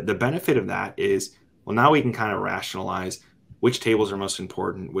 So the benefit of that is, well, now we can kind of rationalize which tables are most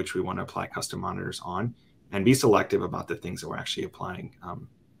important, which we want to apply custom monitors on, and be selective about the things that we're actually applying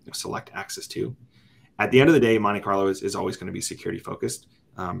select access to. At the end of the day, Monte Carlo is always going to be security focused.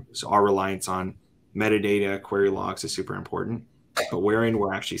 So our reliance on metadata, query logs is super important, but wherein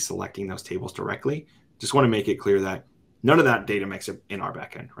we're actually selecting those tables directly, just want to make it clear that none of that data makes it in our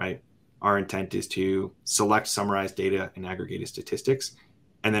backend, right? Our intent is to select summarized data and aggregated statistics,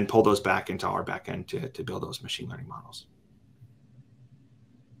 and then pull those back into our backend to build those machine learning models.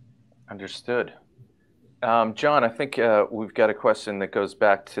 Understood. Jon, I think we've got a question that goes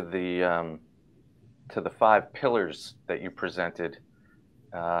back to the 5 pillars that you presented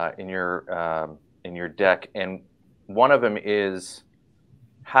in your deck, and one of them is,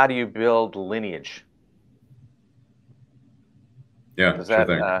 how do you build lineage? Yeah, does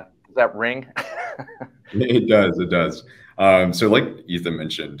sure that ring? It does. So like Ethan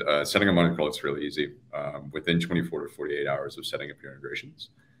mentioned, setting up Monte Carlo is really easy. Within 24 to 48 hours of setting up your integrations,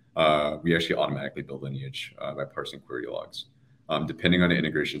 we actually automatically build lineage by parsing query logs. Depending on the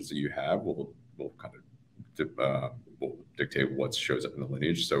integrations that you have, we'll kind of will dictate what shows up in the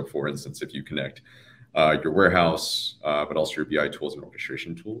lineage. So for instance, if you connect your warehouse, but also your BI tools and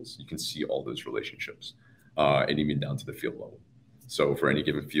orchestration tools, you can see all those relationships, and even down to the field level. So for any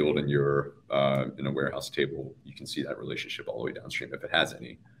given field in your in a warehouse table, you can see that relationship all the way downstream, if it has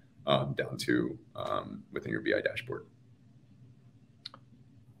any, down to within your BI dashboard.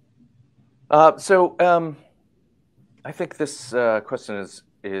 So I think this question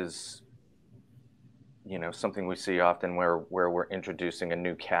is something we see often where we're introducing a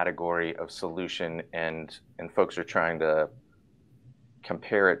new category of solution, and folks are trying to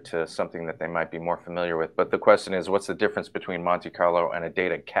compare it to something that they might be more familiar with. But the question is, what's the difference between Monte Carlo and a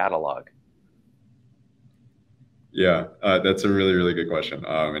data catalog? Yeah, that's a really, really good question.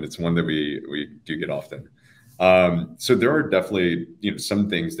 And it's one that we do get often. So there are definitely some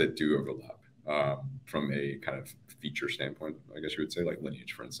things that do overlap from a kind of feature standpoint, I guess you would say, like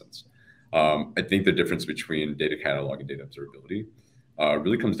lineage, for instance. I think the difference between data catalog and data observability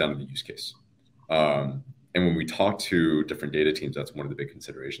really comes down to the use case. And when we talk to different data teams, that's one of the big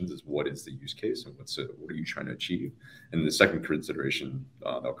considerations: is what is the use case and what are you trying to achieve? And the second consideration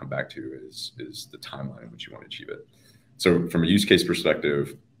they'll come back to is the timeline in which you want to achieve it. So from a use case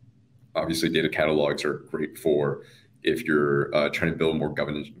perspective, obviously data catalogs are great for if you're trying to build more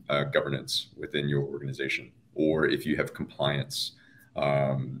governance within your organization, or if you have compliance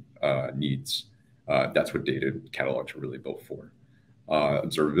needs. That's what data catalogs are really built for.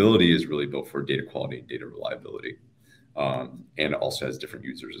 Observability is really built for data quality and data reliability, and it also has different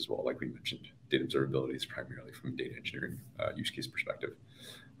users as well. Like we mentioned, data observability is primarily from a data engineering use case perspective.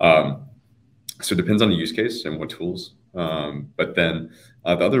 So it depends on the use case and what tools. But then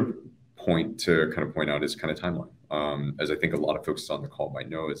the other point to kind of point out is kind of timeline. As I think a lot of folks on the call might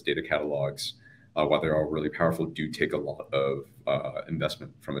know, is data catalogs, while they're all really powerful, do take a lot of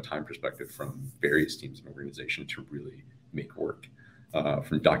investment from a time perspective from various teams and organizations to really make work,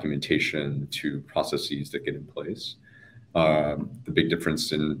 from documentation to processes that get in place. The big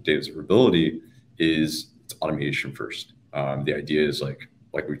difference in data observability is it's automation first. The idea is like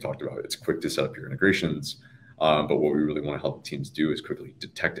we talked about, it's quick to set up your integrations, but what we really want to help teams do is quickly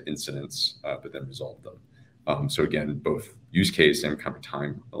detect incidents, but then resolve them. So again, both use case and kind of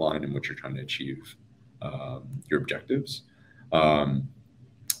timeline in which you're trying to achieve your objectives. So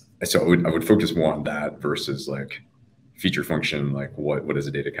I would focus more on that versus like feature function, like what does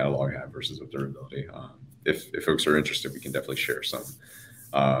a data catalog have versus observability. If folks are interested, we can definitely share some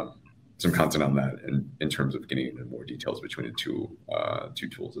content on that in terms of getting into more details between the two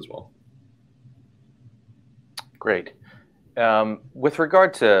tools as well. Great. With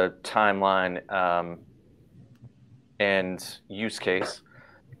regard to timeline and use case,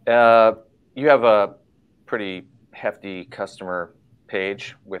 you have a pretty hefty customer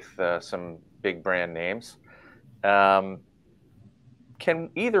page with some big brand names. Can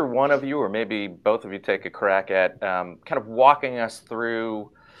either one of you, or maybe both of you, take a crack at kind of walking us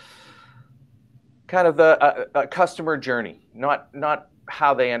through kind of the customer journey, not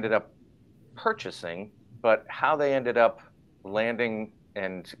how they ended up purchasing, but how they ended up landing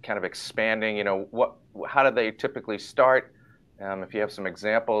and kind of expanding? You know, how did they typically start? If you have some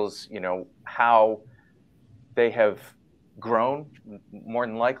examples, you know, how they have grown. More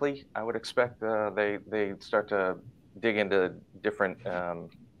than likely, I would expect they start to dig into different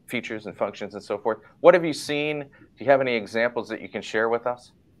features and functions and so forth. What have you seen? Do you have any examples that you can share with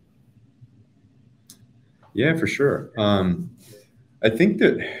us? Yeah, for sure. I think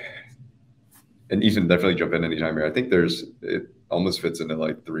that, and Ethan, definitely jump in anytime here. I think it almost fits into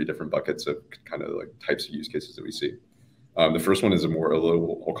like 3 different buckets of kind of like types of use cases that we see. The first one is I'll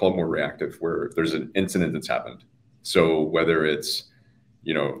call it more reactive, where there's an incident that's happened. So whether it's,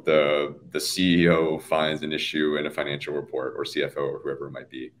 you know, the CEO finds an issue in a financial report, or CFO, or whoever it might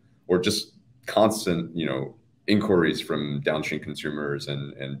be, or just constant, you know, inquiries from downstream consumers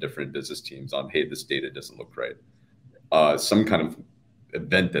and different business teams on, hey, this data doesn't look right. Some kind of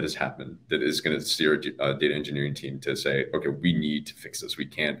event that has happened that is going to steer a data engineering team to say, okay, we need to fix this. We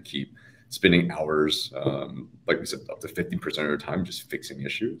can't keep spending hours, like we said, up to 50% of our time just fixing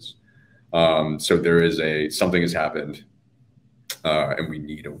issues. So there is something has happened, and we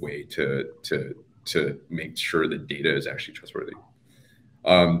need a way to make sure that data is actually trustworthy.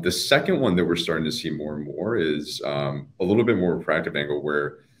 The second one that we're starting to see more and more is a little bit more proactive angle,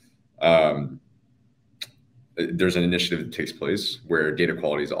 where there's an initiative that takes place where data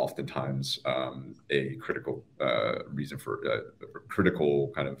quality is oftentimes a critical reason for a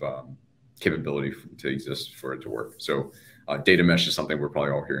critical kind of capability to exist for it to work. So data mesh is something we're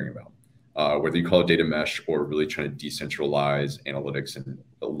probably all hearing about. Whether you call it data mesh or really trying to decentralize analytics and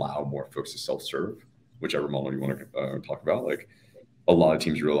allow more folks to self-serve, whichever model you want to talk about, like a lot of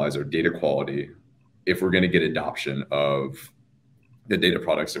teams realize our data quality, if we're going to get adoption of the data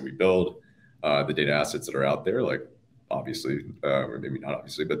products that we build, the data assets that are out there, like obviously, or maybe not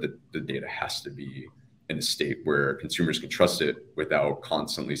obviously, but the data has to be in a state where consumers can trust it without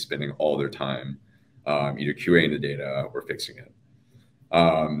constantly spending all their time either QAing the data or fixing it.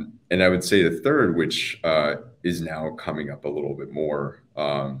 And I would say the third, which is now coming up a little bit more,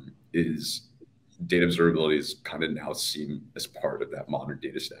 is data observability is kind of now seen as part of that modern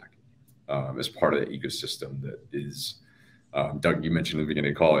data stack, as part of the ecosystem that is, Doug, you mentioned in the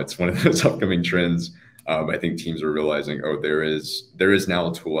beginning of the call, it's one of those upcoming trends. I think teams are realizing, oh, there is now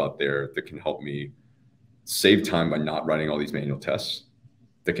a tool out there that can help me save time by not running all these manual tests,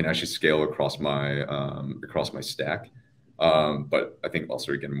 that can actually scale across my stack. But I think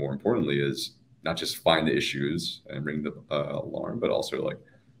also, again, more importantly, is not just find the issues and ring the alarm, but also like,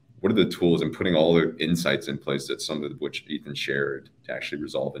 what are the tools and putting all the insights in place that some of which Ethan shared to actually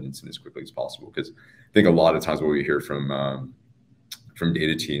resolve an incident as quickly as possible. Because I think a lot of times what we hear from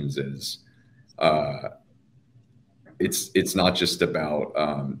data teams is it's not just about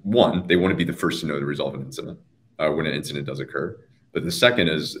one, they want to be the first to know to resolve an incident when an incident does occur. But the second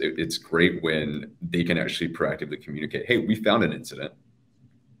is it's great when they can actually proactively communicate, hey, we found an incident,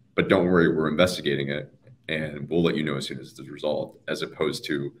 but don't worry, we're investigating it and we'll let you know as soon as it's resolved, as opposed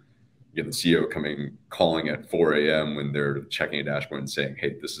to the CEO calling at 4 a.m. when they're checking a dashboard and saying,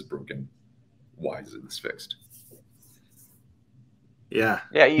 hey, this is broken. Why isn't this fixed? Yeah.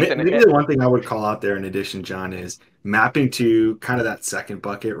 Yeah, Ethan. Maybe the one thing I would call out there in addition, John, is mapping to kind of that second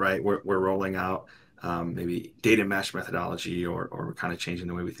bucket, right? We're rolling out maybe data mesh methodology, or we're kind of changing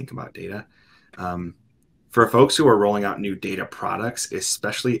the way we think about data. For folks who are rolling out new data products,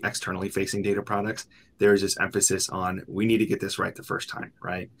 especially externally facing data products, there's this emphasis on we need to get this right the first time,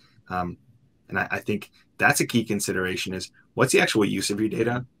 right? And I think that's a key consideration is what's the actual use of your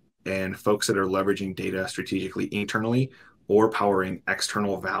data? And folks that are leveraging data strategically internally or powering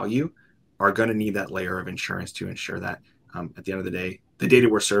external value are going to need that layer of insurance to ensure that at the end of the day, the data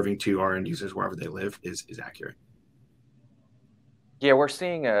we're serving to our end users wherever they live is accurate. Yeah, we're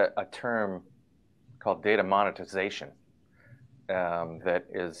seeing a term called data monetization. That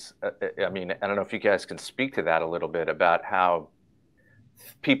is, I mean, I don't know if you guys can speak to that a little bit about how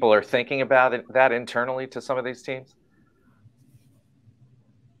people are thinking about that internally to some of these teams.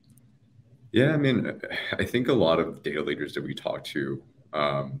 Yeah, I mean, I think a lot of data leaders that we talk to,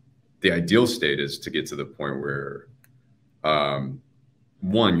 the ideal state is to get to the point where,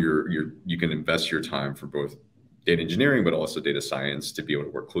 one, you can invest your time for both data engineering, but also data science to be able to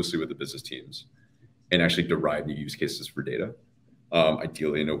work closely with the business teams and actually derive new use cases for data,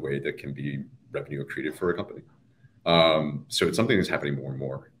 ideally in a way that can be revenue accretive for a company. So it's something that's happening more and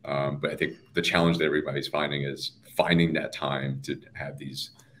more. But I think the challenge that everybody's finding is finding that time to have these,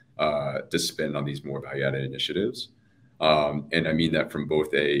 to spend on these more value-added initiatives. And I mean that from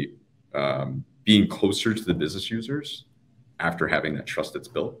both being closer to the business users after having that trust that's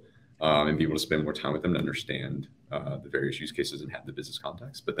built, and be able to spend more time with them to understand the various use cases and have the business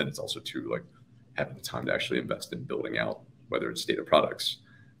context. But then it's also to like having the time to actually invest in building out, whether it's data products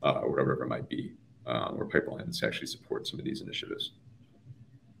or whatever it might be, or pipelines to actually support some of these initiatives.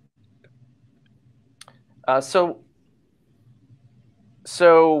 So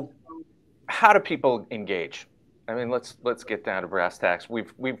how do people engage? I mean, let's get down to brass tacks.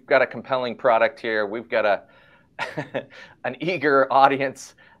 We've got a compelling product here. We've got an eager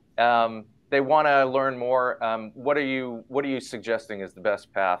audience. They want to learn more. What are you suggesting is the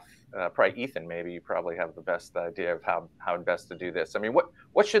best path? Probably Ethan, maybe you probably have the best idea of how best to do this. I mean,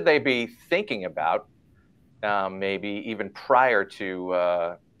 what should they be thinking about, maybe even prior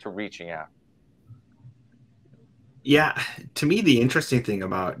to reaching out? Yeah, to me, the interesting thing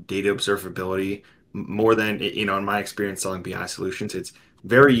about data observability, more than, in my experience selling BI solutions, it's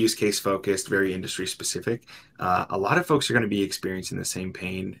very use case focused, very industry specific. A lot of folks are going to be experiencing the same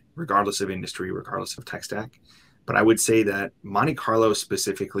pain, regardless of industry, regardless of tech stack. But I would say that Monte Carlo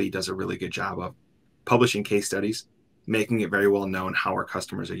specifically does a really good job of publishing case studies, making it very well known how our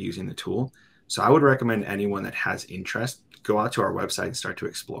customers are using the tool. So I would recommend anyone that has interest, go out to our website and start to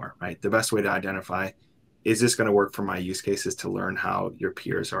explore, right? The best way to identify, is this going to work for my use cases, to learn how your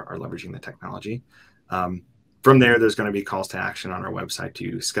peers are leveraging the technology. From there, there's going to be calls to action on our website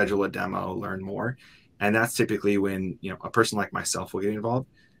to schedule a demo, learn more. And that's typically when a person like myself will get involved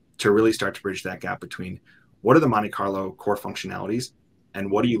to really start to bridge that gap between what are the Monte Carlo core functionalities and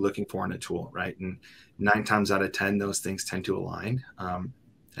what are you looking for in a tool, right? And 9 times out of 10, those things tend to align.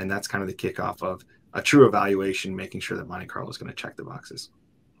 And that's kind of the kickoff of a true evaluation, making sure that Monte Carlo is going to check the boxes.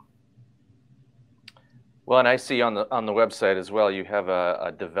 Well, and I see on the website as well, you have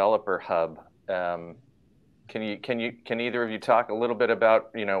a developer hub. Can either of you talk a little bit about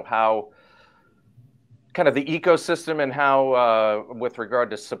how kind of the ecosystem and how with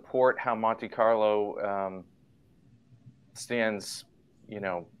regard to support, how Monte Carlo stands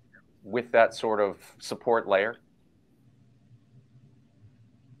with that sort of support layer?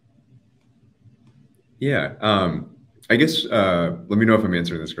 Yeah, I guess let me know if I'm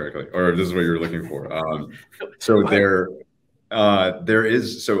answering this correctly, or if this is what you're looking for. So there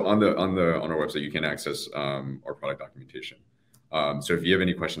is, so on our website you can access our product documentation. So if you have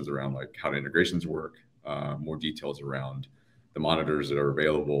any questions around like how the integrations work, more details around the monitors that are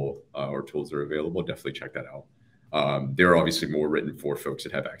available or tools that are available, definitely check that out. They're obviously more written for folks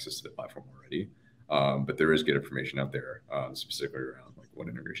that have access to the platform already, but there is good information out there specifically around like what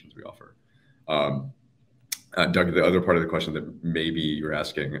integrations we offer. Doug, the other part of the question that maybe you're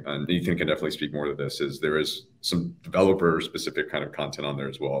asking, and Ethan can definitely speak more to this, is there is some developer-specific kind of content on there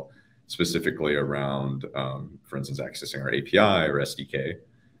as well, specifically around, for instance, accessing our API or SDK.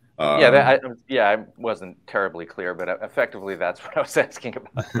 I wasn't terribly clear, but effectively that's what I was asking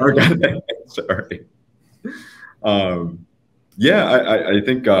about. Okay, sorry. I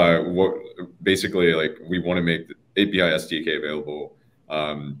think what basically like we want to make the API SDK available.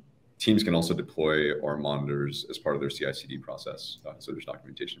 Teams can also deploy our monitors as part of their CI/CD process, so there's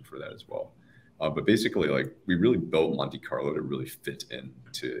documentation for that as well. But basically, like we really built Monte Carlo to really fit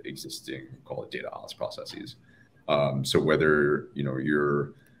into existing, call it data ops processes. So whether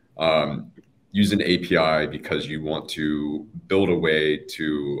you're use an API because you want to build a way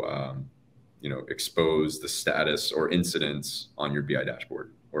to expose the status or incidents on your BI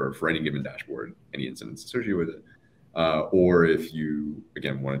dashboard, or for any given dashboard, any incidents associated with it, or if you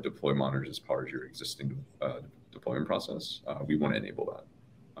again want to deploy monitors as part of your existing deployment process, we want to enable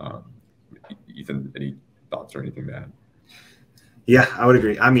that. Ethan, any thoughts or anything to add? Yeah, I would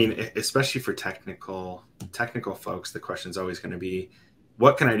agree. I mean, especially for technical folks, the question is always going to be,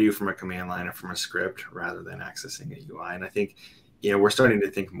 what can I do from a command line or from a script rather than accessing a UI? And I think, we're starting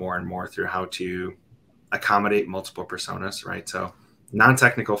to think more and more through how to accommodate multiple personas, right? So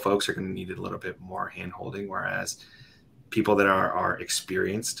non-technical folks are going to need a little bit more hand-holding, whereas people that are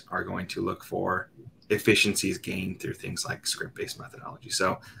experienced are going to look for efficiencies gained through things like script-based methodology.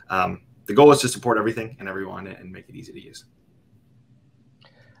 So the goal is to support everything and everyone and make it easy to use.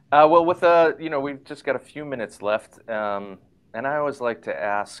 Well, with we've just got a few minutes left, and I always like to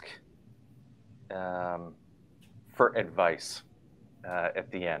ask for advice at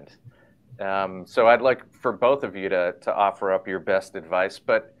the end. So I'd like for both of you to offer up your best advice.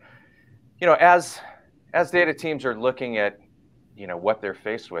 But as data teams are looking at what they're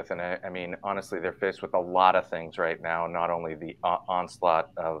faced with, and I mean honestly, they're faced with a lot of things right now. Not only the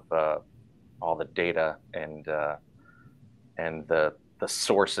onslaught of all the data and the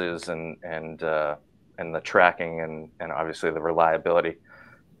sources and the tracking and obviously the reliability,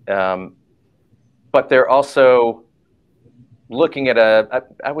 but they're also looking at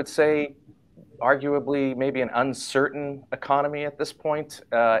I would say arguably maybe an uncertain economy at this point,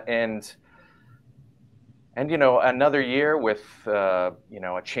 and another year with a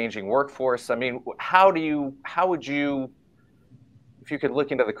changing workforce. I mean, how would you, if you could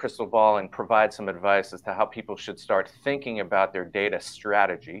look into the crystal ball and provide some advice as to how people should start thinking about their data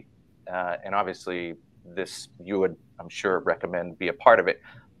strategy, and obviously this you would, I'm sure, recommend be a part of it,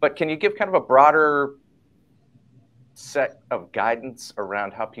 but can you give kind of a broader set of guidance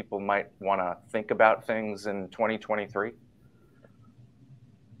around how people might want to think about things in 2023?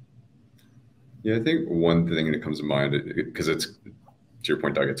 Yeah, I think one thing that comes to mind, because it's, to your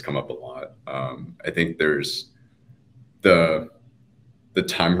point, Doug, it's come up a lot. I think there's the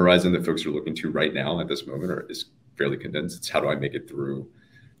time horizon that folks are looking to right now at this moment is fairly condensed. It's how do I make it through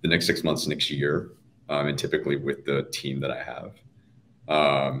the next 6 months, next year, and typically with the team that I have.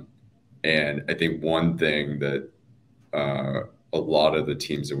 And I think one thing that a lot of the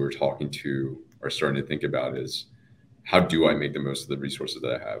teams that we're talking to are starting to think about is, how do I make the most of the resources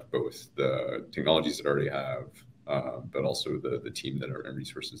that I have, both the technologies that I already have, but also the team that are and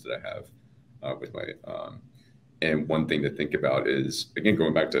resources that I have with my. And one thing to think about is, again,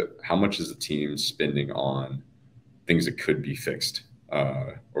 going back to how much is the team spending on things that could be fixed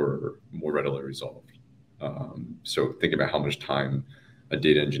or more readily resolved. So think about how much time a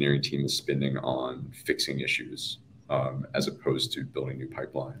data engineering team is spending on fixing issues as opposed to building new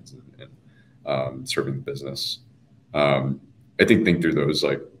pipelines and serving the business. I think through those,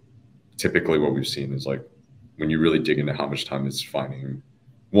 like typically what we've seen is like when you really dig into how much time is finding,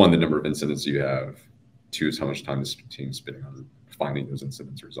 one, the number of incidents you have, two is how much time this team's spending on finding those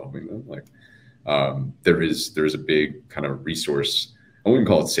incidents, resolving them. Like there is a big kind of resource. I wouldn't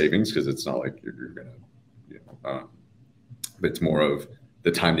call it savings because it's not like you're gonna, but it's more of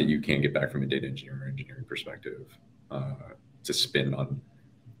the time that you can get back from a data engineering perspective to spend on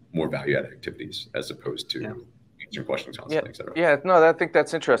more value-added activities as opposed to answering questions constantly, et cetera. Yeah, no, I think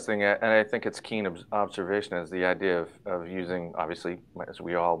that's interesting, and I think it's keen observation is the idea of using, obviously, as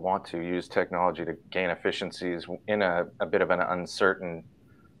we all want to use technology to gain efficiencies in a bit of an uncertain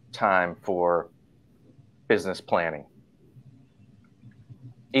time for business planning.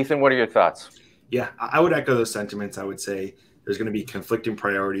 Ethan, what are your thoughts? Yeah, I would echo those sentiments. I would say there's going to be conflicting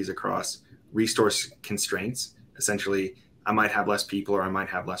priorities across resource constraints. Essentially, I might have less people or I might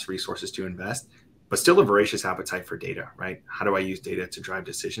have less resources to invest, but still a voracious appetite for data, right? How do I use data to drive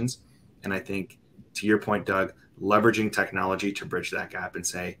decisions? And I think, to your point, Doug, leveraging technology to bridge that gap and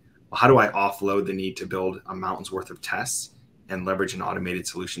say, well, how do I offload the need to build a mountain's worth of tests and leverage an automated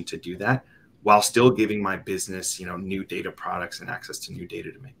solution to do that while still giving my business, new data products and access to new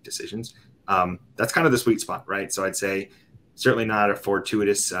data to make decisions? That's kind of the sweet spot, right? So I'd say certainly not a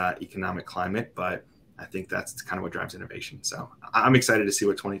fortuitous economic climate, but I think that's kind of what drives innovation. So I'm excited to see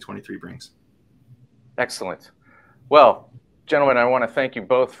what 2023 brings. Excellent. Well, gentlemen, I want to thank you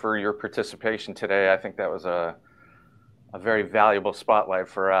both for your participation today. I think that was a very valuable spotlight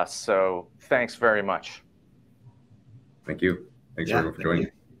for us. So thanks very much. Thank you. Thanks everyone for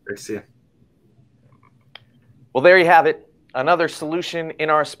joining. Great to see you. Well, there you have it. Another solution in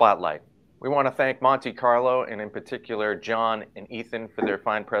our spotlight. We want to thank Monte Carlo, and in particular, John and Ethan, for their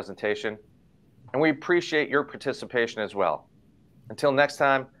fine presentation. And we appreciate your participation as well. Until next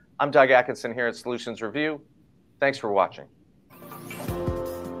time, I'm Doug Atkinson here at Solutions Review. Thanks for watching.